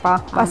 შეხება,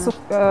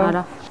 პასუხი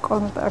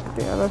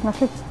კონტაქტი არა,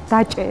 ნახეთ,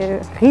 დაჭე,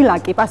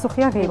 ღილაკი,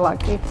 პასუხია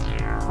ღილაკი.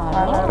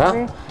 რა?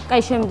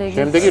 კაი, შემდეგი.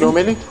 შემდეგი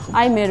რომელი?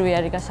 აი, მერვე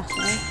არის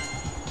გასახსნელი.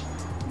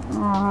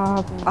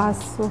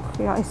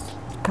 პასუხია ეს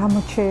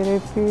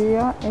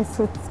გამოჩერებია,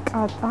 ესეც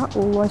კატა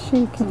ულაში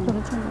იქით.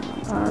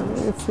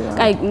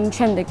 კაი,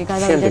 შემდეგი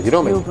გადავიდეთ,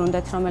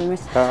 მიუბრუნდეთ რომელიმე.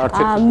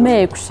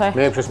 მეექვსე.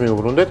 მეექვსეს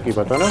მიუბრუნდეთ, კი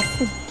ბატონო.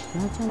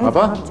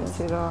 აბა?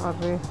 რა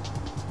არის?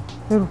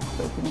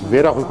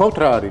 ვერ აღვიქვავთ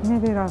რა არის? მე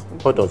ვერ აღვიქვ.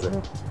 ფოტოზე.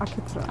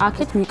 აქეთ რა.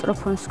 აქეთ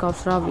მიკროფონს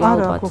გავს რა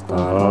ალბათ.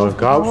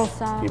 გავს,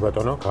 კი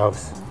ბატონო,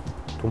 გავს.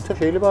 თუმცა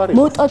შეიძლება არის.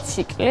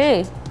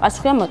 მოტოციკლი?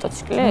 პასუხია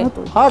მოტოციკლი?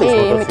 არის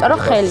მოტოციკლი. იმიტომ რომ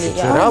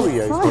ხელია.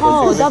 რავია ის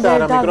მოტოციკლი და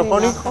არა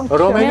მიკროფონი.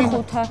 რომელი?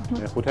 მეხუთე.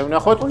 მეხუთე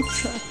ვნახოთ.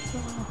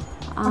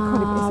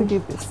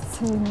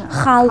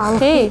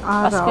 ხალხი?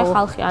 პასუხია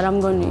ხალხი, არა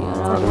მგონია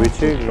რა. არ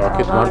ვიცი,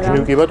 აქეთ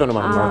მარჯვნივ კი ბატონო,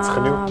 მაგრამ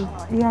მარცხნივ.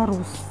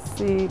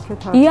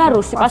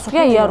 იარუსი,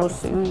 პასუხია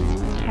იარუსი.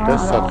 და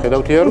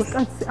სახედავთ იარუსს? ეს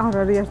კაცი არ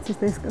არის არც ის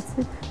და ეს კაცი.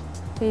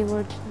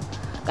 ფეივორიტ.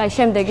 კაი,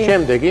 შემდეგი.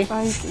 შემდეგი.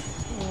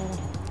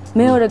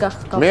 მეორე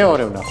გახდა.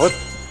 მეორე ვნახოთ.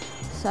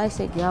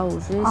 ესე იგი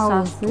აუზი,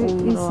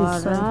 სასტუმრო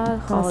არა,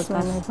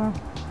 ხალხანება.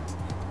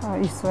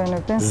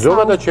 ისვენებენ.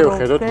 ზოგადად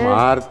შევხედოთ,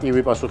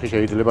 მარტივი პასუხი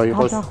შეიძლება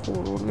იყოს.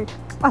 გადახურული.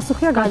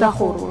 პასუხია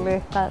გადახურული.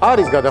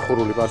 არის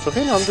გადახურული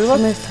პასუხი,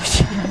 ნამდვილად.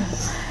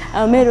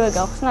 მერვე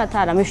გავხსნათ?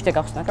 არა, მე-7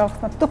 გავხსნათ.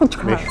 გავხსნათ.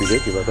 თქო, მე-7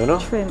 კი ბატონო.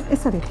 ჩვენ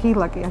ეს არის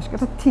ღილაკი,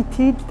 აშკარად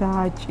თითი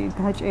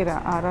დაჭერა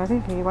არ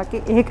არის ღილაკი,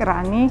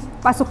 ეკრანი,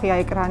 პასუხია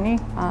ეკრანი.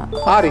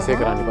 არის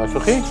ეკრანი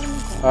პასუხი.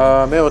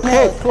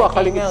 მეოთხე, თუ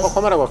ახალი კითხვა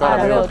ხომ არა გვაქვს?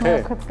 არა, მეოთხე.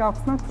 მეოთხეც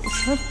გავხსნათ.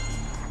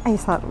 აი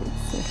ეს არ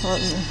ვიცი.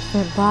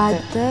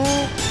 ბადე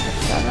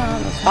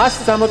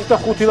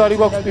 165 ლარი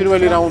გვაქვს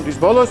პირველი რაუნდის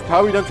ბოლოს.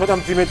 თავიდან ცოტა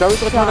მძიმედ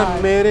დავიწყეთ, მაგრამ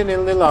მერე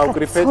ნელ-ნელა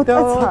ავკრიფეთ და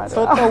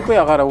ცოტა უკვე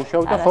აღარ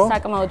აუშავდა, ხო?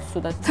 საკმაოდ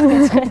ცუდად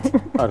დავიწყეთ.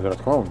 არა, რა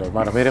თქმა უნდა,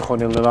 მაგრამ მერე ხო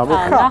ნელ-ნელა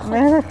ამოხდა.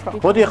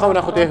 მოდი ახლა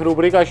ვნახოთ ეს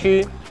რუბრიკაში.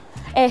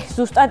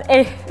 ზუსტად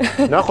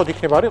ნახოთ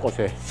იქნება არ იყოს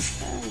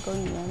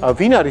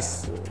ვინ არის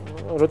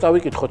რო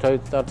წავიკითხოთ აი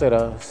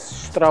წარწერა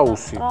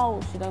შტრაუსი.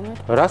 შტრაუსი და მე.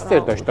 რა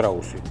სწერდა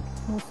შტრაუსი?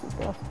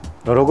 მუსიკას.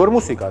 როგორ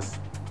მუსიკას?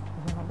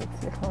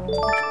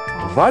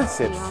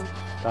 ვალსებს.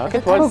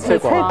 დააკეთ ვალსს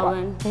ეკვა.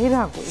 ვერ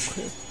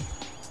აღვიქვი.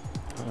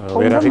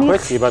 ვერ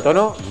აღიქვეს, კი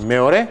ბატონო,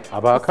 მეორე,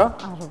 აბა აქა.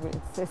 არ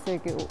ვიცი, ესე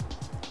იგი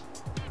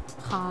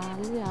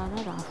ხალი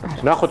არა რა.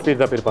 ნახოთ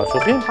პირდაპირ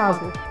პასუხი.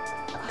 თაგვი.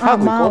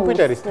 თაგვი,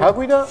 კომპიუტერის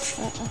თაგვი და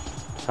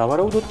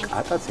სავარაუდოდ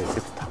კატაც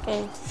ესეც თაგვი.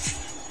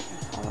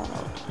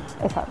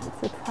 ეს არ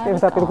ვიცით.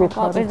 პირდაპირ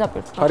გითხარი.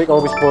 პირდაპირ.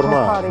 ფარიკაობის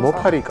ფორმა,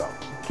 მოფარიკავ.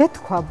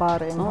 გეთქვა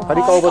ბარემ.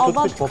 ფარიკაობა თუ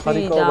თქვით,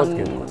 მოფარიკაობას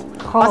გეთქვა.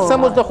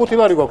 165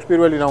 ლარი გვაქვს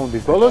პირველი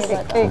რაუნდის ბოლოს.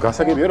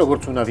 გასაგებია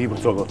როგორც უნდა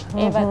ვიბრძოლოთ.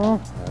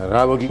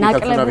 რა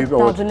ლოგიკითაც უნდა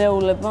ვიბრძოლოთ.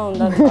 დაბნეულებმა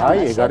უნდა. აი,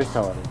 ეგ არის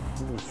თავარი.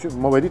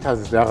 მოვედით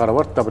აზრზე, აღარ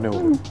ვართ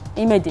დაბნეული.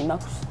 იმედი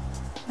მაქვს.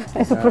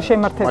 ეს უფრო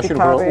შემართებით არის.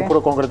 მაშინ უფრო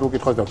კონკრეტულ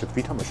კითხვას დავწეთ,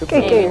 ვითამაშოთ.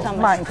 კი,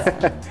 მაინც.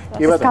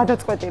 კი ბატონო.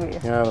 გადაწყვეტილია.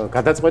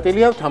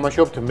 გადაწყვეტილია,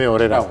 თამაშობთ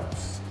მეორე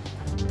რაუნდს.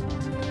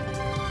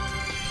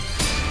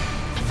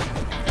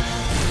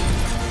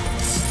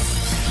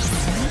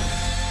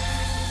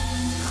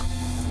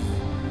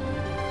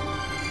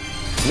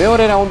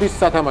 მეორე რაუნდის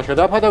სათამაშო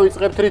დაფა და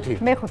ვიწყებთ რითი?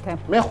 მეხუთე.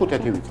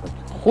 მეხუთეთი ვიწყებთ.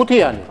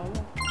 ხუთიანი.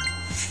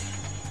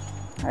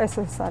 ეს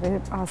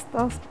არის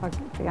პასტა,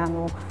 სპაგეტი,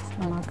 ანუ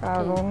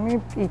მაკარონი,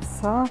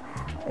 პიცა,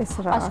 ეს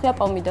რა? ასხია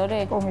პომიდორი?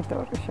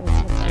 პომიდორი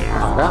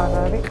შეიძლება. არ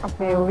არის,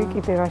 ყაფელი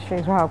კიდე რა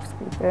აქვს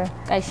კიდე.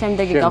 აი,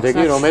 შემდეგი გავხსნათ.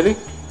 შემდეგი რომელი?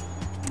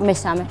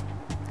 მესამე.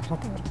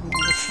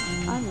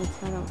 აი,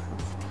 მეცანა.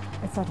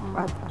 ეს არის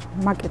პატარა.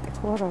 მაკეტი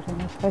ხო არ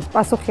არის? ეს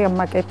პასუხია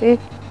მაკეტი.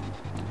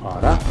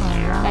 არა.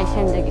 აი,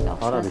 შემდეგი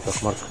გავხსნათ. არ არის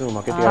ახმარცხილ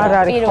მაკეტი არ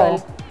არის ხო?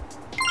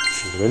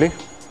 პირველი.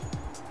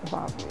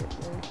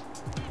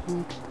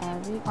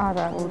 ნექტარი. არ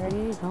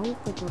არის. რა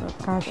უყიდურა.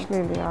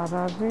 გაშლილი არ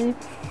არის.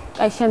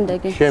 აი,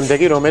 შემდეგი.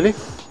 შემდეგი რომელი?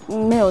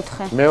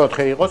 მეოთხე.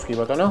 მეოთხე იყოს კი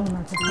ბატონო?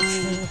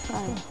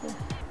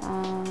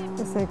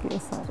 ესე იგი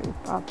ეს არის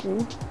პაპი.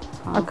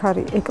 აქ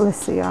არის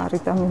ეკლესია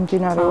არის და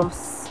მიმდინარეობს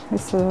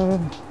ეს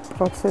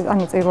პროცესი,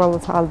 ანუ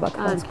წირვალოც ალბათ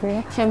რაც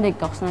ქვია. შემდეგი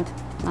გავხსნათ.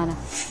 არა.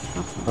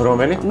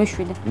 რომელი?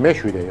 მეშვიდე.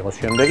 მეშვიდე იყოს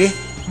შემდეგი.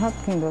 რა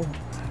გინდა?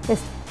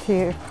 ეს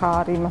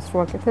ხარი იმას რო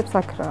აკეთებს,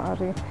 აქ რა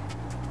არის?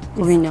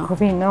 ღვინო.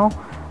 ღვინო.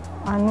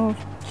 ანუ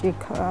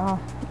ჭიქა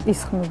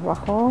ისხმება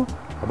ხო?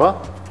 აბა?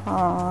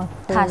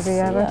 თასი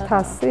არა,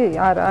 თასი?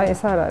 არა,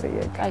 ეს არ არის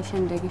ეგ. აი,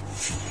 შემდეგი.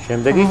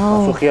 შემდეგი?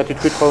 პასუხია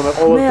თითქოს ხოლმე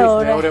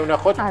ყოველთვის მეორე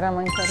ვნახოთ. არა,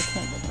 მაინც არ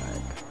იქნებოდა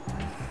ეგ.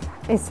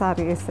 ეს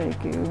არის ესე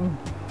იგი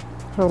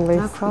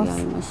როლესას.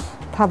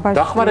 თაბაშირი.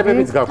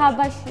 დახმარებებიც გაქვს.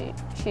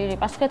 თაბაშირი,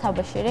 პასუხია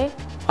თაბაშირი.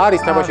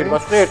 არის თაბაშირი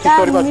პასუხი, ერთი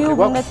სწორი პასუხი გვაქვს.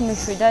 მიუბრუნდეთ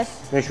მეშვიდეს.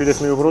 მეშვიდეს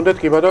მიუბრუნდეთ,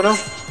 კი ბატონო?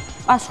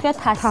 პასუხია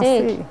თასი.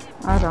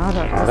 არა.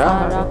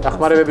 არა.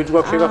 დახმარებებიც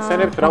გვაქვს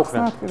შეგახსენებთ, რა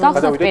ვქნათ?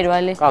 გავხსნათ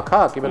პირველი.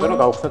 კაკა, კი ბატონო,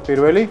 გავხსნათ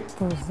პირველი.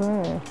 ზე.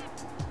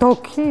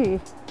 დოქი.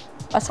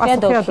 პასუხია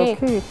დოქი.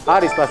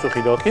 არის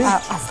პასუხი დოქი.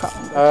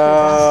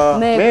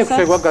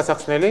 მეექვსე გვაქვს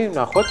გასახსნელი,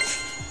 ნახოთ.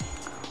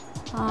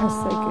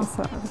 ესე იგი ეს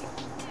არის.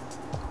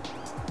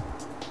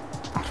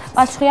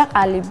 პასუხია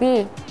ყალიბი?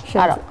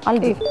 არა,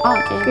 ყალიბი.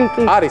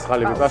 კი. არის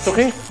ყალიბი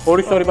პასუხი.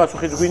 ორი სწორი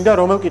პასუხიც გვინდა,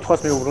 რომელ კითხვას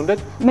მიუბრუნდეთ?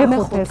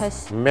 მეხუთეს.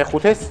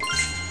 მეხუთეს.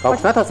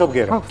 გავხსნათ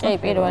ასობგერა. კი,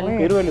 პირველი.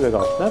 პირველივე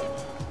გავხსნათ.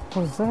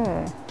 ზე.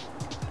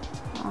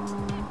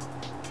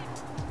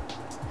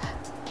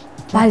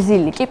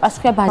 ბაზილიკი,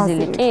 პასუხია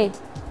ბაზილიკი?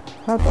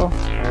 რატო?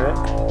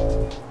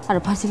 არა,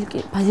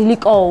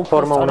 ბაზილიკო.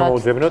 ფორმა უნდა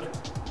მოუძებნოთ.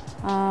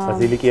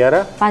 ბაზილიკი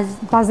არა?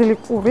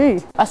 ბაზილიკური?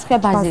 პასუხია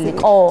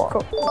ბაზილიკო.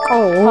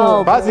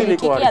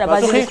 ბაზილიკო არის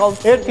პასუხი.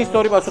 ერთი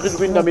სწორი პასუხიც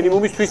გვინდა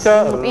მინიმუმისთვის და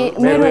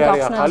მერვე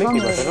არის ახალი, კი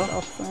ბატონო.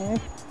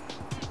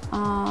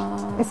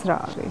 ეს რა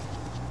არის?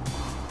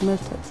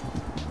 მერთეც.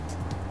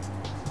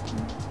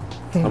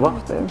 აბა?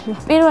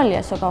 პირველი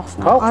ასო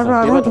გავხსნა. არა,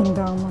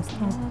 გინდა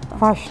ამასთან.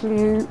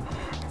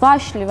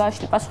 ვაშლი,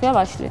 პასუხია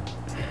ვაშლი.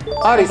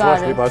 არის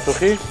ვაშლი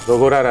პასუხი,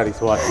 როგორ არ არის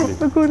ვაშლი?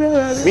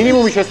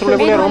 მინიმუმი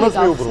შესრულებულია რომელს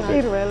მიუბრუნდეთ?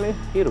 პირველი.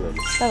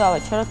 და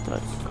გავაჩეროთ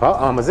დროც.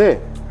 ამაზე?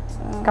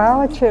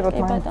 გავაჩეროთ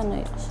მაინც. ბატონო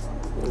იყოს.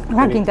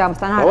 რა გინდა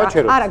ამასთან?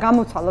 არა,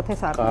 გამოცვალოთ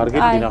ეს არის. კარგი,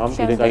 დინა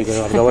კიდე კაი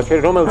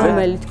გავაჩერე რომელზე?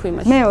 რომელი თქვი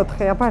მაშინ?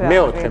 მეოთხე, აბა რა?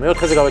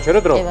 მეოთხეზე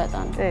გავაჩეროთ დრო? კი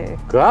ბატონო.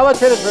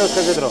 გავაჩერეთ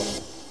მეოთხეზე დრო.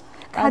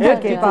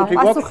 ქადაგება,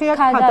 პასუხია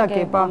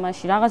ქადაგება.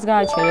 მაშინ რაღაც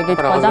გააჩერე,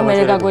 გეთქვა და მე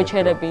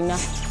გაგვეჩერებინა.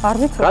 არ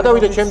ვიცი.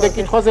 გადავიდეთ შემდეგ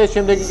კითხვაზე,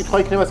 შემდეგი კითხვა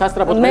იქნება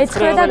სასტრაფოდ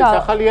მეცხრე, რომელიც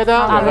ახალია და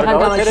აღარ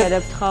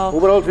გავაჩერებთ ხო?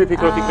 უბრალოდ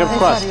ვიფიქროთ იქნებ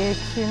თქვას.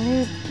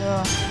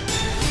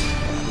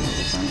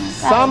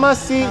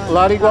 300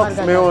 ლარი გვაქვს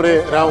მეორე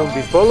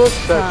რაუნდის ბოლოს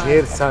და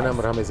ჯერ სანამ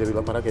რამეზე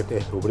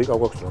ვილაპარაკებთ, რუბრიკა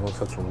გვაქვს,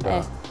 რომელსაც უნდა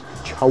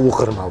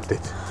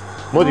ჩაუღრმავდეთ.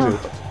 მოდი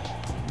მივიყვეთ.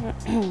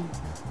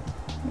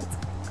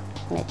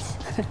 მეც.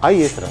 აი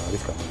ეს რა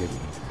არის გამიგები?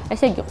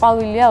 ესე იგი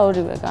ყვავილია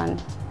ორივეგან.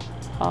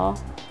 ხო?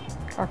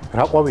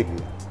 რა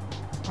ყვავილია?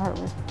 არ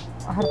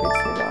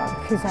ვიცი რა,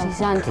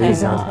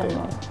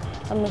 ქრიზანთემა.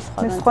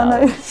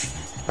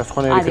 და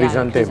სხვანაირი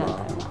ქრიზანთემა.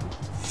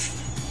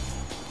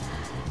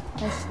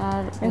 ეს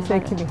არის ეს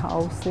ექიმი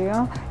ჰაუსია,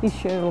 ის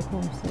შერლოკ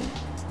ჰოლმსი.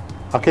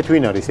 აქეთ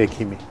ვინ არის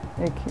ექიმი?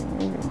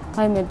 ექიმი.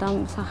 აი მე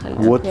დამსახელი.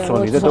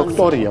 უოტსონი და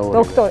დოქტორია ორი.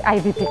 დოქტორი, აი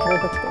ვიფიქრე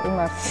დოქტორი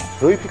მართლა.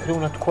 რო ვიფიქრე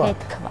უნდა თქვა?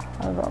 ეთქვა.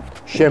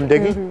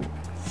 შემდეგი?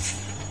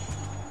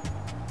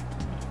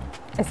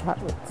 ეს არ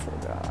ვიცი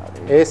რა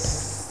არის. ეს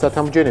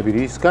სათამბჯენები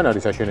რისგან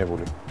არის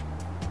აშენებული?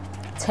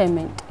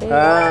 ცემენტი.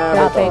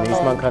 ბეტონის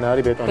მანქანა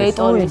არის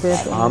ბეტონის.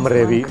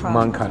 ამრევი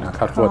მანქანა,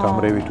 ქართულად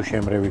ამრევი თუ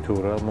შემრევი თუ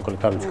რა,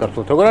 მოკლედ არ ვიცი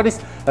ქართულად როგორ არის.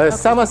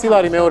 300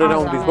 ლარი მეორე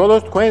რაუნდის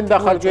ბოლოს თქვენ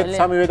დახარჯეთ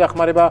სამივე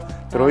დახმარება,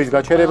 დროის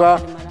გაჩერება.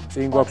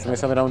 წინ გვაქვს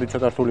მესამე რაუნდი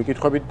ცოტა რთული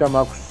კითხვებით და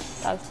მაქვს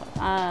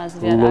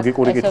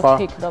ლოგიკური კითხვა.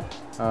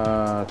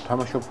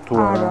 თამაშობ თუ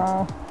არა?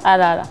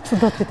 არა.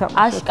 ცუდად ვითამაშობ.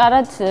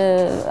 აშკარად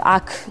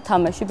აქ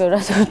თამაში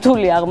ბევრად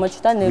რთული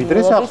აღმოჩნდა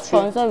ნერვიულობის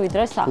ფონზე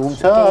ვიდრე სახში.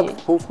 თუმცა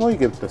ფულს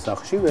მოიგებთ და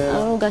სახში ვერ.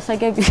 ანუ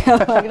გასაგებია,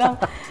 მაგრამ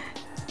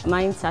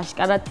მაინც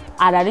აშკარად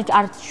არ არის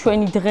არც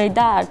ჩვენი დღე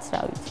და არც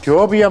რა ვიცი.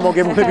 ჯობია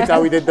მოგემხები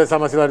წავიდეთ და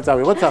 300 ლარი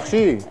წავიღოთ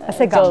სახში?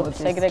 ასე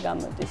გამოდის. ეგრე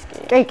გამოდის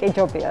კი. კი,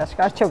 ჯობია,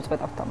 აშკარად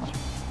შევწყვეტავ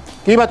თამაში.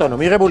 კი ბატონო,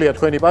 მიღებულია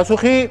თქვენი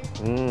პასუხი.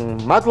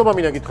 მადლობა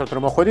მინდა გითხრათ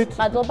რომ მოხვედით.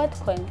 მადლობა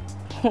თქვენ.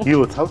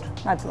 ილოცავთ?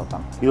 მადლობა.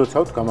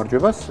 ილოცავთ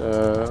გამარჯვებას.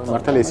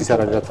 მართალია ეს ის არ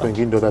არის რა თქვენ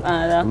გინდოდათ.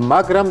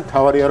 მაგრამ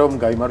თავარია რომ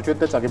გაიმარჯვეთ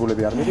და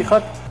წაგებულები არ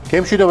მიდიხართ.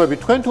 გემშვიდობები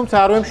თქვენ, თუმცა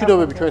არ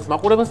ვემშვიდობები ჩვენს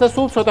მაყურებელს და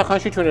სულ ცოტა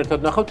ხანში ჩვენ ერთად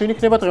ვნახავთ ვინ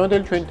იქნება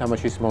დღევანდელი ჩვენი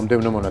თამაშის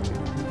მომდევნო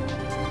მონაწილე.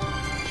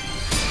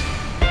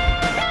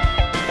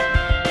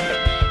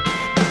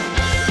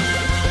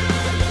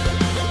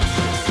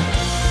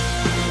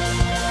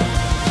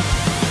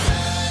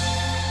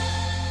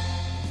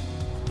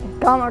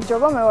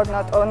 გამარჯობა, მე ვარ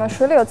ნატო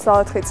ონაშვილი,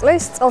 24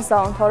 წლის, წელს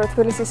დავამთავრე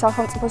თბილისის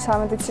სახელმწიფო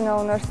სამედიცინო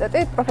უნივერსიტეტი,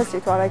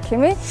 პროფესიით ვარ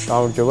ექიმი.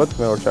 გამარჯობა,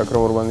 მე ვარ შაქრო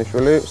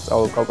მურგინაშვილი,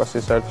 სწავლობ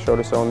კავკასიის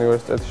საერთაშორისო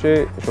უნივერსიტეტში,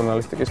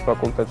 ჟურნალისტიკის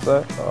ფაკულტეტზე,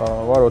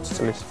 ვარ 20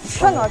 წლის.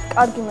 ჩვენ ვართ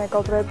კარგი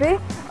მეგობრები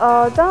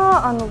და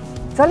ანუ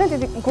ძალიან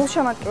დიდი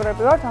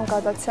გულშემატკივრები ვართ ამ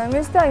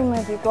გადაცემის და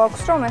იმედი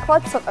გვაქვს, რომ ეხლა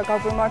ცოტა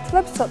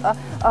გაგვიმართლებს, ცოტა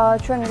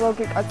ჩვენი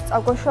ლოგიკაც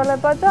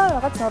წაგვეშველება და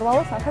რაღაც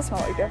ნორმალურ თანხას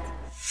მოვიგებთ.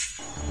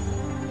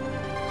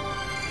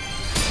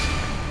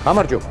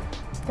 გამარჯობა.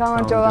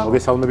 გამარჯობა.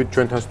 მოგესალმებით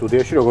ჩვენთან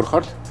სტუდიაში, როგორ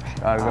ხართ?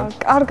 კარგად.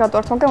 კარგად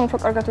ვართ, მაგრამ უფრო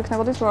კარგად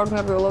ვიქნებოდით, რომ არ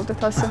ვნერვიულობდეთ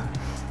ასე.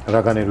 რა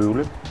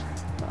განერვიულებ?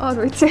 არ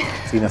ვიცი.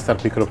 წინასწარ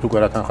ფიქრობთ უკვე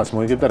რა თანხას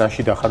მოიგებ და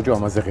რაში დახარჯო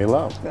ამაზე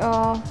ღელა?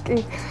 კი.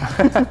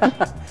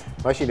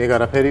 მაშინ ეგ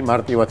არაფერი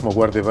მარტივად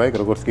მოგვარდება ეგ,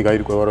 როგორც კი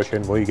გაირკვევა რომ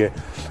შენ მოიგე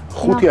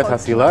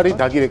 5000 ლარი,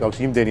 დაგირეკავს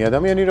იმდენი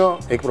ადამიანი, რომ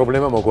ეგ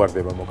პრობლემა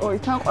მოგვარდება მოკლედ. ой,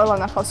 თან ყველა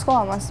ნახავს ხო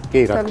ამას?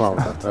 კი, რა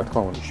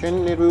თქმა უნდა. შენ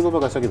ნერვიულობა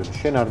გასაგებია,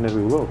 შენ არ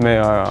ნერვიულობ? მე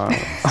არა.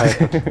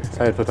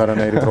 საერთოდ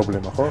არანაირი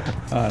პრობლემა, ხო?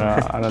 არა,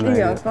 არანაირი.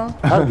 კი, აბა.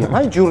 კარგი,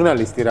 მაინც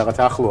ჟურნალისტი რაღაც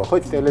ახლოა, ხო?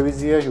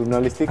 ტელევიზია,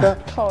 ჟურნალისტიკა,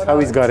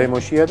 თავის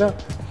გარემოშია და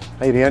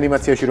აი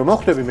რეანიმაციაში რომ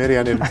მოხვდები მე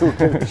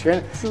რეანიმაციაში შენ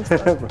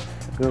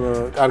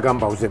კარგ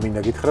ამბავზე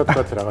მინდა გითხრა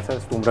თქვა რაღაცა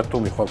სტუმრად თუ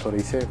მიხვალ თორე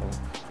ისე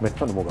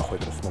მეთქვა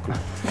მოგახვედროს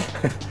მოკლედ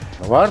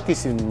ვართ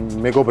ის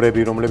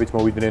მეგობრები რომლებიც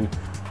მოვიდნენ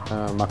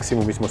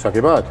მაქსიმუმის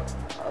მოსაგებად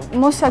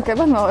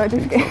მოსაგებად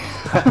მოვედით კი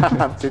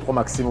სიტყვა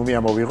მაქსიმუმი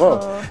ამოვიღო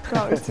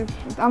რა ვიცი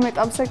ამ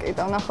ეტაპზე კი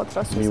და ნახოთ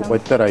რა სულ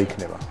მიუყვეთ და რა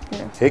იქნება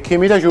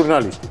ექიმი და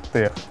ჟურნალისტი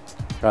დიახ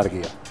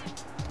კარგია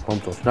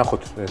მომწონს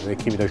ნახოთ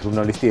ექიმი და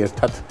ჟურნალისტი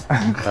ერთად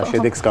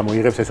შედეგს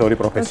გამოიღებს ეს ორი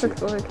პროფესია.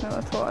 ეფექტური იქნება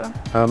თუ არა.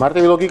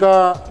 მარტივი ლოგიკა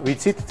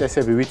ვიცით,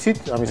 წესები ვიცით,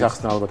 ამის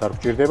ახსნა ალბათ არ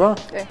გჭირდება.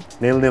 კი.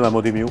 ნელ-ნელა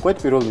მოდი მივყვეთ,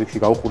 პირველ რიგში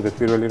გავუხურდეთ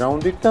პირველი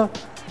რაუნდით და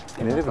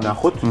ენერგ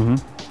ნახოთ.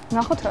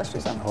 ნახოთ რა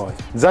შეზამო. ხო,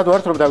 მზად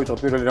ვართ რომ დავიწყოთ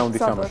პირველი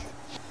რაუნდის თამაში.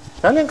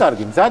 ძალიან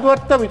კარგი, მზად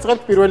ვართ და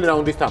ვიწყებთ პირველი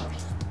რაუნდის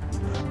თამაშს.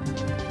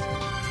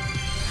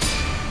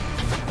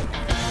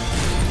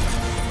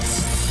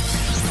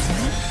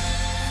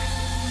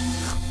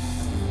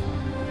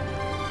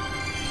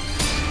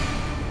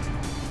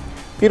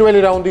 პირველი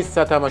რაუნდის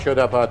სათამაშო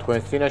დაფა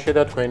თქვენს წინაშე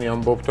და თქვენი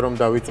ამბობთ რომ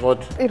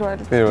დავიწყოთ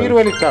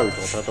პირველით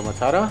დავიწყოთ რატომაც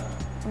არა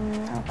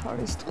აქ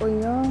არის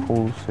ტყვია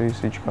პულსი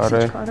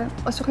სიჩქარე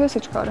პასუხია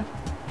სიჩქარე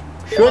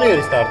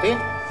შვენიერი სტარტი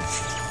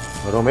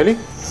რომელი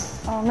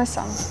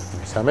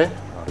მესამე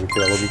არ ვიცი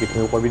რა ლოგიკით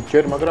მივყვებით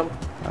ჯერ მაგრამ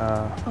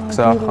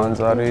გზა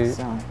ხანძარი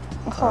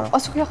ხო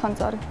პასუხია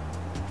ხანძარი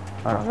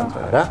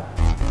არა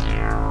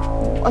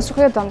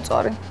პასუხია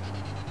დამწვარი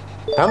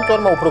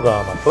დამწვარმა უფრო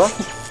გაამართლა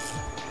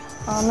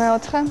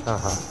მეოთხე.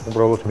 აჰა,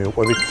 უბრალოდ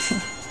მივყვებით.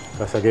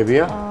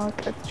 გასაგებია?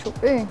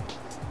 კეტჩუპი.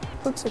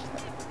 ფუცით.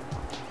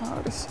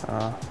 არის.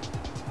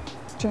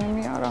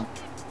 ჯემი არა.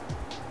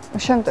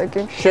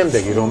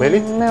 შემდეგი რომელი?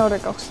 მეორე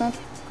გავხსნათ.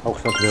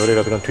 გავხსნათ მეორე,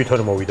 რადგან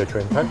თვითონ მოვიდა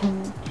ჩვენთან.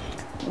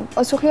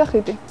 პასუხია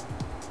ხიდი.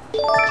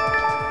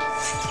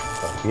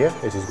 კარგია,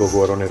 ეს ის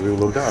გოგოა რო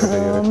ნერვიულობდა, არ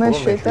პერიოდებს ხოლმე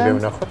შეიძლება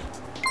ვნახოთ.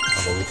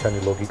 ამოვიცანი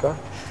ლოგიკა.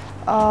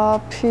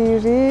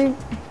 ფირი,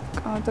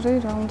 კადრი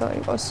რა უნდა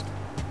იყოს?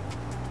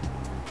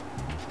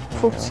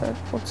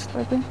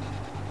 ფუცლები.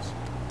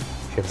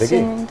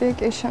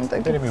 შემდეგი?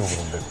 შემდეგი. მე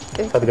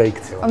მიუბრუნდები. სად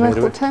გაიქცევა?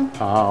 მეხუთე.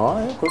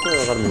 კოკო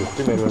აღარ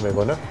მივხვდი მე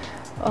მეგონა.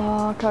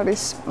 აქ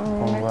არის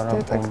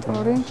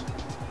დეტექტორი.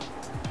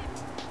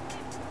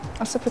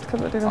 ასე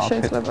ფეთქებელი რა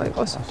შეიძლება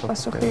იყოს?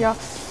 პასუხია.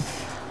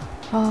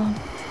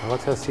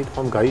 რაღაცა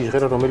სიტყვამ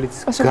გაიჟღერა, რომელიც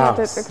პასუხია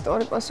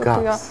დეტექტორი,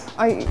 პასუხია.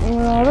 აი,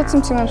 რაც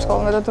მციმებს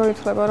ხოლმე და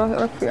დორითლება,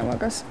 რა ქვია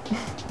მაგას?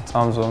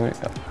 წამზომი.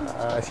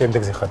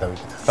 შემდეგზე ხადავით.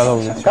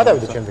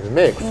 გადავიდეთ შემდეგ.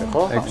 მე-6,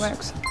 ხო?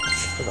 მე-6.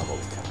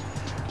 გადავიდეთ.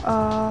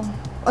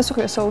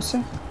 პასუხია соуსი.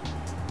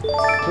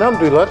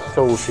 ნამდვილად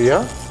соуსია.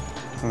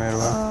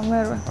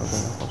 მერვე.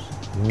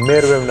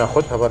 მერვე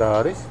ვნახოთ, აბა რა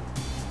არის?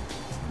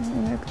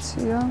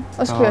 ინექცია.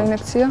 პასუხია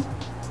ინექცია.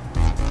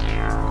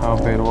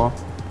 გაბერვა.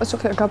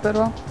 პასუხია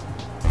გაბერვა.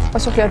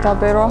 პასუხია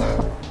დაბერვა.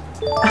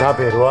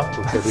 გაბერვა,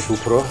 უჩებით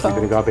უფრო,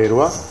 ვიდრე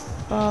გაბერვა.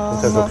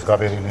 თუმცა ზოგს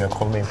გაბერილია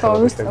ხოლმე იმ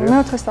ხელოვნებები.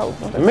 მე-4-ს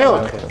დავუბრუნდეთ.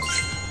 მე-4.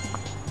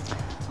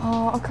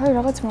 აქ არის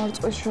რაღაც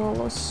მარწყვის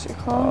ჟოლოსი,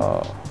 ხო?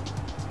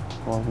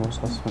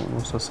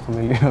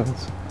 მოსასხმელი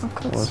რაღაც.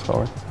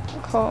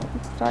 ხო,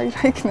 რა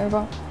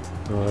იქნება?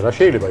 რა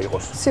შეიძლება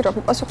იყოს?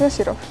 სიროფი, პასუხია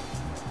სიროფი.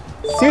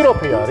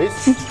 სიროფი არის,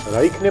 რა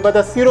იქნება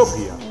და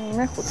სიროფია?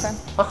 მე-5.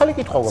 ახალი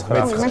კითხვა გვაქვს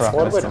მე-9.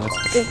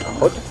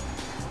 ხო?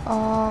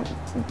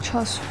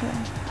 ჩასვლა.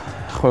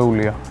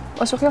 ხვეულია.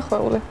 პასუხია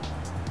ხვეული.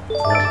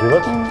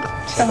 ნამდვილად?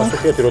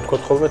 პასუხია რო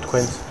თქვათ ხოლმე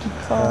თქვენს.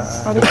 ხო,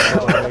 არის.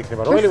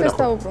 იქნება რომელი ვნახოთ?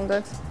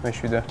 დავუბრუნდეთ.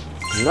 მე-7.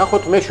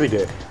 ვნახოთ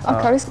მე-7.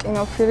 აქ არის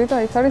კინოფილმი და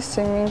იქ არის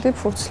სიმინდი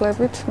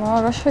ფურცლებით,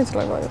 მაგრამ რა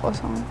შეიძლება იყოს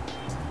ამ?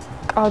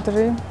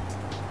 კადრი.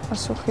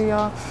 პასუხია.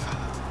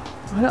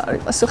 რა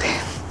არის პასუხი?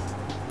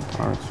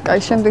 კაი,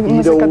 შემდეგ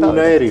მუსიკა დავიდეთ.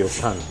 უნაერიოს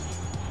თან.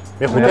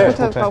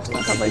 მე-5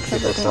 გავხსნათ აბა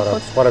იქნება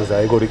ვნახოთ. სხვა რა გზა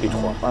ეგორი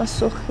კითხვა.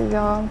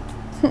 პასუხია.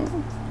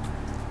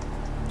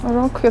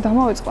 რა ქვია,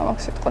 დამავიწყდა მაგ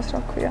სიტყვას, რა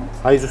ქვია?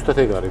 აი ზუსტად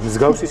ეგ არის.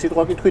 მსგავსი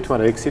სიტყვა კითხვით,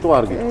 მაგრამ ეგ სიტყვა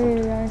არ გითხოთ.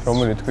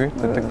 რომელი თქვი?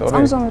 დეტექტორი?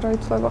 წამზომი რა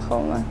ითვლება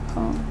ხოლმე,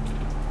 ხო.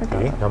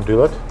 კი,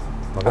 ნამდვილად,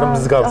 მაგრამ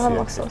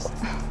მსგავსია.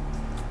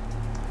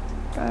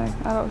 კაი,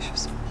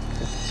 არავის.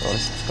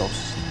 დეტექტორის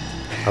მსგავსი.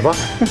 აბა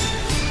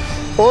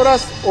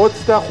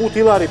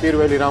 225 ლარი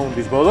პირველი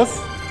რაუნდის ბოლოს.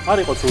 არ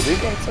იყო ცუდი?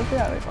 კი, ცუდი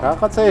არ იყო.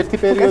 რაღაცა ერთი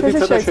პერიოდი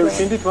ცოტა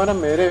შევშინდით, მაგრამ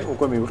მე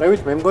უკვე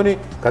მივყევით, მე მგონი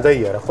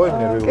გადაიარა ხო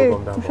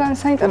ნერვიულობამ და. კი,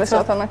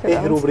 საინტერესოა თამაშობენ.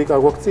 ეგ რუბრიკა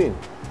გვაქვს წინ?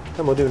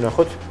 და მოდი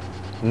ვნახოთ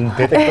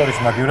დეტექტორის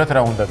მაგივრად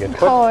რა უნდა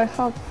გეთქვათ? ხო,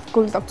 ეხლა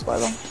გული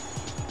დაგწყვეტა.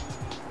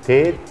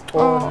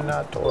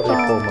 დეტონატორი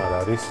ხომ არ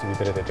არის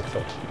ვიდრე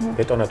დეტექტორი.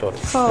 დეტონატორი.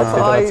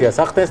 დეტონაციას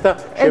ახდენს და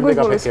შემდეგ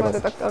აფეთქებას.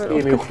 კი,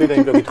 მივხვდი და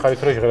იმდო გითხარით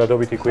რომ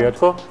ჟღერადობით იქვიათ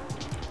ხო?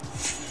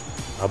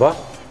 აბა,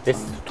 ეს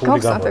თული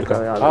გამოდგა.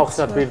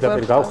 გავხსნათ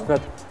პირდაპირ,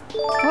 გავხსნათ.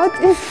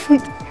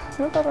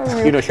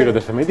 კინოში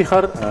როდესაც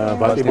მიდიხარ,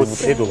 ბატიმუს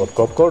ხედულობ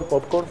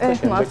პოპკორნს და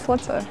შემდეგ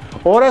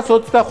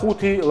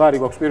 225 ლარი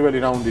გვაქვს პირველი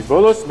რაუნდის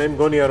ბოლოს. მე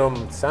მგონია რომ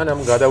სანამ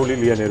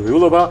გადავლილია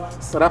ნერვიულობა,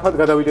 სწრაფად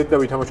გადავიდეთ და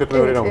ვითამაშოთ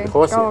მეორე რაუნდი, ხო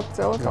ასე?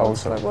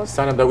 გავუძლოთ.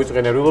 სანამ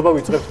დაგვიწყე ნერვიულობა,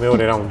 ვიწყებთ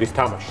მეორე რაუნდის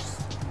თამაშს.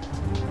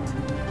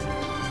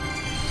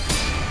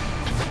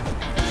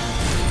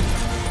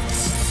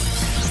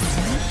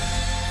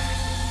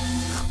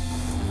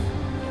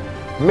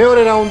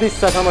 მეორე რაუნდის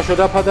სათამაშო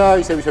დაფა და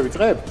ისევ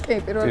ვიწყებ? კი,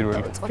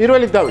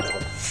 პირველი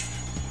დავიწყოთ.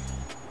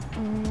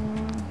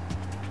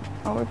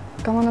 აუ,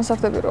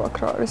 გამონაზარდები რო აქ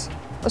რა არის?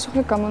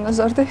 პასუხი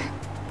გამონაზარდი?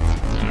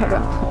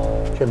 არა.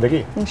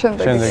 შემდეგი?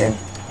 შემდეგი.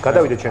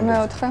 გადავიდეთ შემდეგ.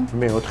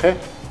 მე-4.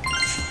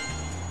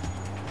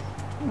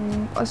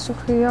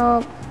 პასუხია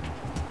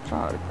რა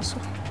არის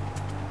პასუხი?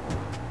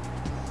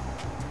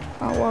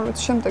 აუ, არ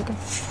ვიცი, შემდეგი.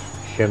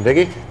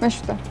 შემდეგი?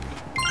 მე-7.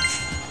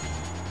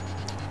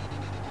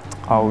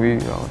 ყავი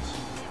რაღაც.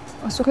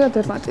 პასუხია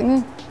დერმატინი?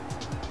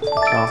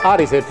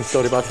 არის ერთი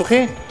სწორი პასუხი.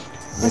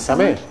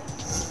 მე-3.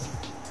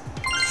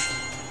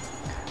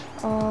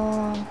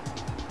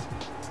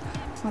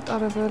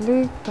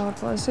 მატარებელი,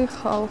 დარბაზი,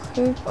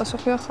 ხალხი,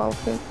 პასუხია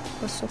ხალხი,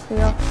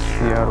 პასუხია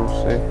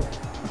იარუსი.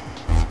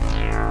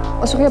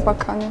 პასუხია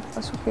ბაქანი,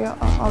 პასუხია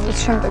ავრის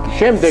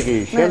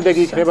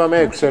შემდეგი იქნება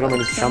მე-6,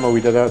 რომელიც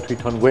ჩამოვიდა და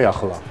თვითონ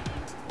გვეახლა.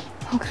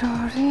 აქ რა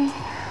არის?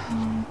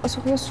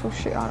 პასუხია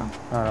სუში, არა.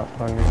 არა,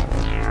 ფალი.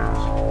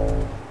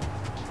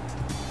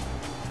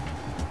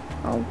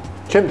 აუ,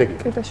 შემდეგი.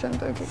 კიდე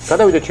შემდეგი.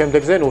 გადავიდეთ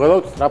შემდეგზე, ნუ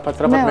ველავთ სწრაფად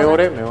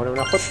მეორე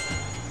ვნახოთ.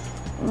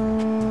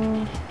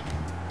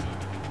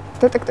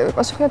 დეტექტივი,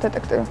 პასუხია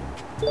დეტექტივი.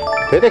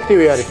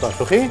 დეტექტივი არის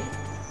პასუხი.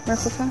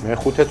 მე-5.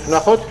 მე-5-ს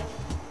ვნახოთ.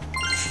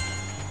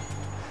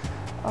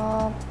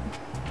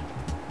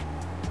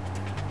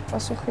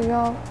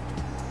 პასუხია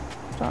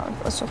რა არის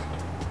პასუხი?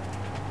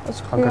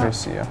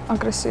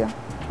 აგრესია.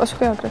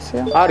 პასუხი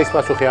აგრესია. არის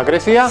პასუხი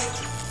აგრესია.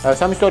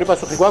 სამი სწორი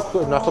პასუხი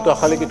გვაქვს, ვნახოთ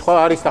ახალი კითხვა,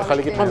 არის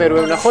ახალი კითხვა,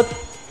 მერვე ვნახოთ.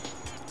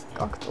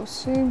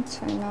 კაქტუსი,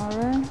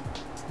 მცენარე.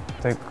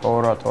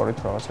 დეკორატორი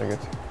რაღაც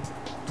ეგეთი.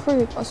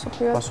 თქვი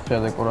პასუხია. პასუხია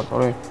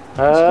დეკორატორი?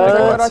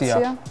 დეკორაცია.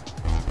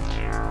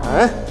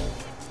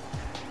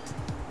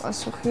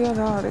 პასუხია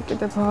რა არის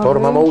კიდე ბარი?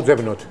 თორმა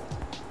მოუძებნოთ.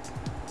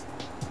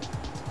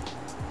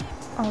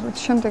 აუთ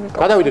შემდეგი.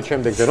 გადავიდეთ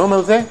შემდეგზე,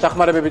 რომელზე?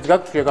 დახმარებებიც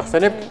გაქვთ,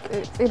 შეგახსენებთ?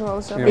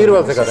 პირველზე.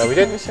 პირველზე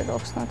გადავიდეთ.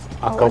 შეგახსნათ.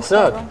 აქ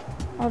გავხსნათ?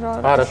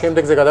 არა,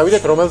 შემდეგზე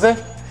გადავიდეთ, რომელზე?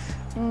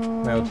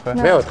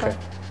 მე-4.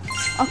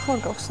 აქ ხარ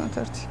გავხსნათ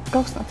ერთი.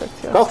 გავხსნათ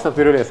ერთი. გავხსნათ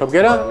პირველია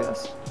სობგერა?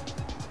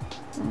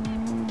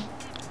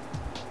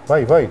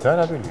 ვაი, ძალიან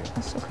ადვილია.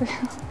 პასუხი.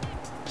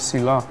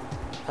 სილა?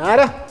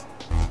 არა.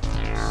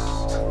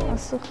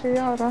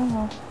 პასუხია რა.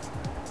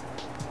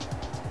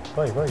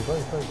 ვაი.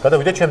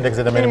 გადავიდეთ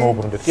შემდეგზე და მე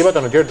მოვუბრუნდეთ. კი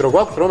ბატონო, ჯერ დრო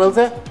გვაქვს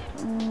რომელზე?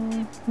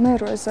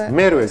 მერვეზე.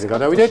 მერვეზე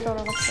გადავიდეთ.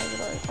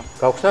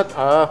 გავხსნათ?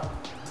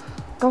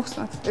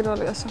 გავხსნათ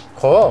პირველი ასე.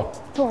 ხო?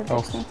 თუ არ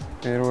გავხსნათ.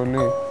 პირველი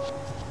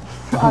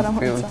არა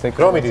მოიცა.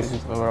 გრომიდის.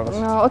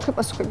 4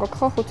 პასუხი გვაქვს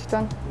ხო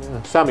 5-დან?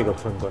 3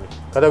 გაქვს მე მგონი.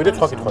 გადავიდეთ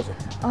სხვა კითხვაზე.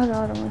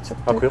 არა მოიცა.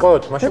 აქ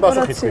ვიყავთ, მაშინ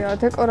პასუხი თქვი.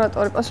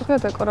 დეკორატორი, პასუხია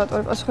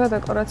დეკორატორი, პასუხია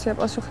დეკორაცია,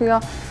 პასუხია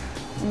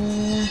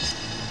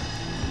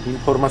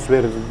ინფორმას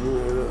ვერ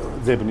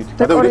ძებნით.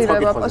 გადავიდეთ სხვა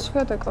კითხვაზე.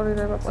 პასუხია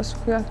დეკორირება,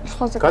 პასუხია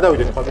სხვაზე.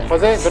 გადავიდეთ სხვა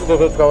კითხვაზე, დრო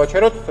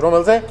გავაჩეროთ,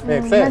 რომელზე?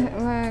 მე-6-ე?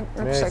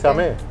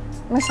 მე-3-ე?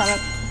 მე-3.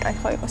 კაი,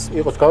 ხო იყოს.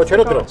 იყოს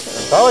გავაჩეროთ დრო.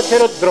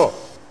 გავაჩეროთ დრო.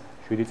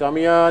 7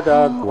 წამია და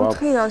გვაქვს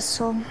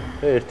 400-ო.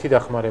 ერთი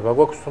დახმარება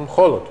გვაქვს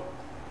მხოლოდ.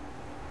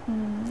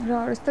 რა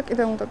არის და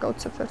კიდევ უნდა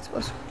გავცეთ ერთ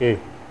პასუხი. კი.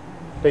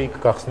 და იქ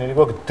გახსნილი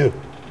გვაქვს დ.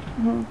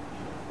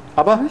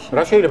 აბა,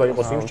 რა შეიძლება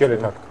იყოს იმ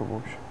შეერეთ აქ?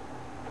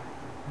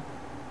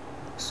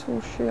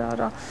 სულში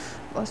არა.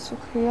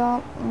 პასუხია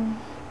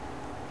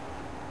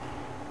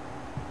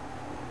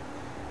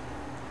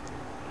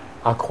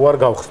აქ ხوار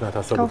გავხსნათ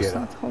ასობგერა.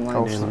 გავხსნათ ხო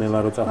მაინც. ნელა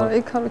რო წავა. არა,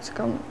 იქ არ ვიცი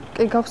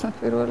კი გავხსნათ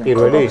პირველი.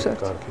 პირველი?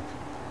 კარგი.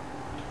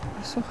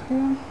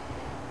 პასუხია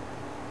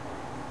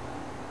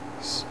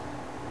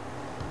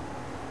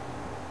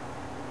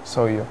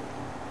სოიო.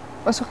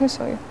 პასუხია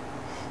სოიო.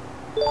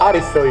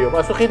 არის სოიო.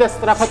 პასუხი და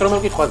სტრაფად რომელ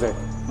კითხვაზე?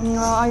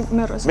 აი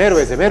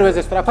მერვეზე.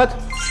 მერვეზე სტრაფად?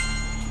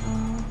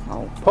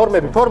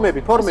 ფორმები.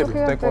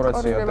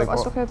 დეკორაცია,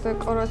 პასუხია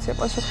დეკორაცია,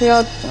 პასუხია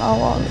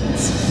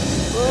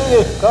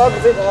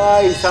კაცზე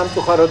აი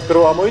სამწუხაროდ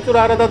დრო ამოიწურა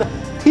არა და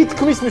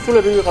თითქმის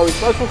მისულები ვიყავით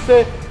პასუხზე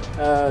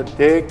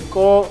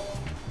დეკო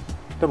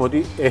და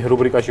მოდი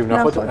რუბრიკაში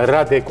ვნახოთ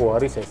რა დეკო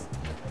არის ეს.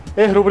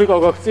 რუბრიკა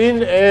გვაქვს წინ,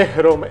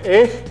 რომ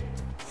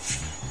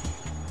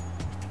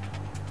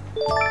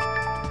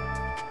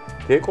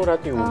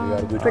დეკორატიული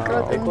არ გვიჩვენა.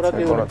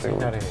 დეკორატიული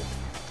წინარე.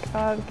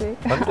 კარგი.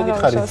 მარტო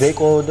გითხარი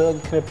დეკო და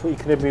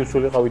იქნებ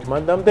მისულიყავით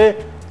მანდამდე.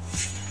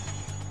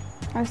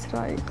 ეს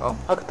რა იყო?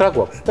 აქ რა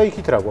გვაქვს და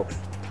იქით რა გვაქვს?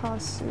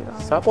 თასი რა.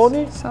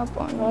 საპონი?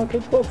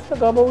 აქეთ გვაქვს და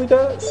გამოვიდა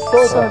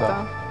სოდა.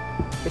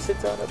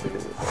 ესეც არაბილი.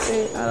 კი,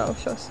 არა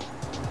უშავს.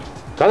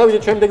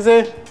 გადავიდეთ შემდეგზე.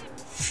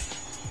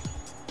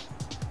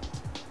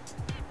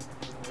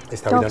 ეს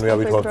თავიდანვე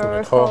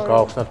ავითვალწუნეთ, ხო?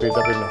 გავხსნათ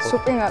პირდაპირ ნახოთ.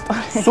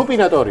 სუპინატორი.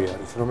 სუპინატორი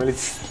არის, რომელიც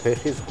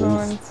ფეხის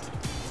გულს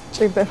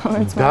ჭირდება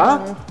მეც და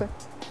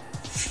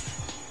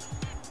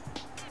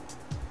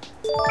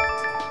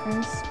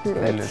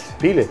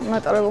ბილეთი.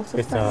 მატარებელს.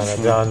 ეს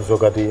ძალიან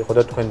ზოგადი იყო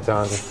და თქვენ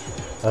ძალიან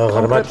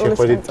ღრმად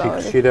შეხვედით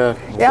ფიქრში და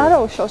არა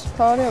უშავს,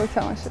 თავარია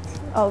ვითამაშეთ.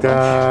 და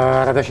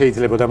რა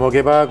შეიძლებოდა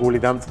მოგება, გული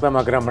დამწყდა,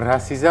 მაგრამ რა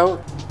სიზავ.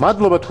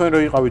 მადლობა თქვენ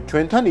რომ იყავით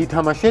ჩვენთან,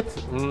 ითამაშეთ,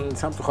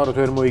 სამწუხაროდ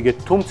ვერ მოიგეთ,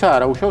 თუმცა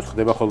არა უშავს,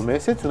 ხდება ხოლმე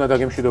ესეც, უნდა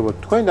დაგემშვიდობოთ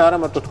თქვენ და არა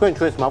მარტო თქვენ,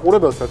 ჩვენს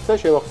მაყურებელსაც და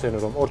შევახსენო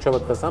რომ ორ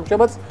შაბათს და სამ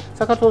შაბათს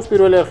საქართველოს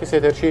პირველი არხის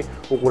ეთერში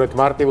უყურეთ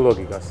მარტივ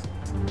ლოგიკას.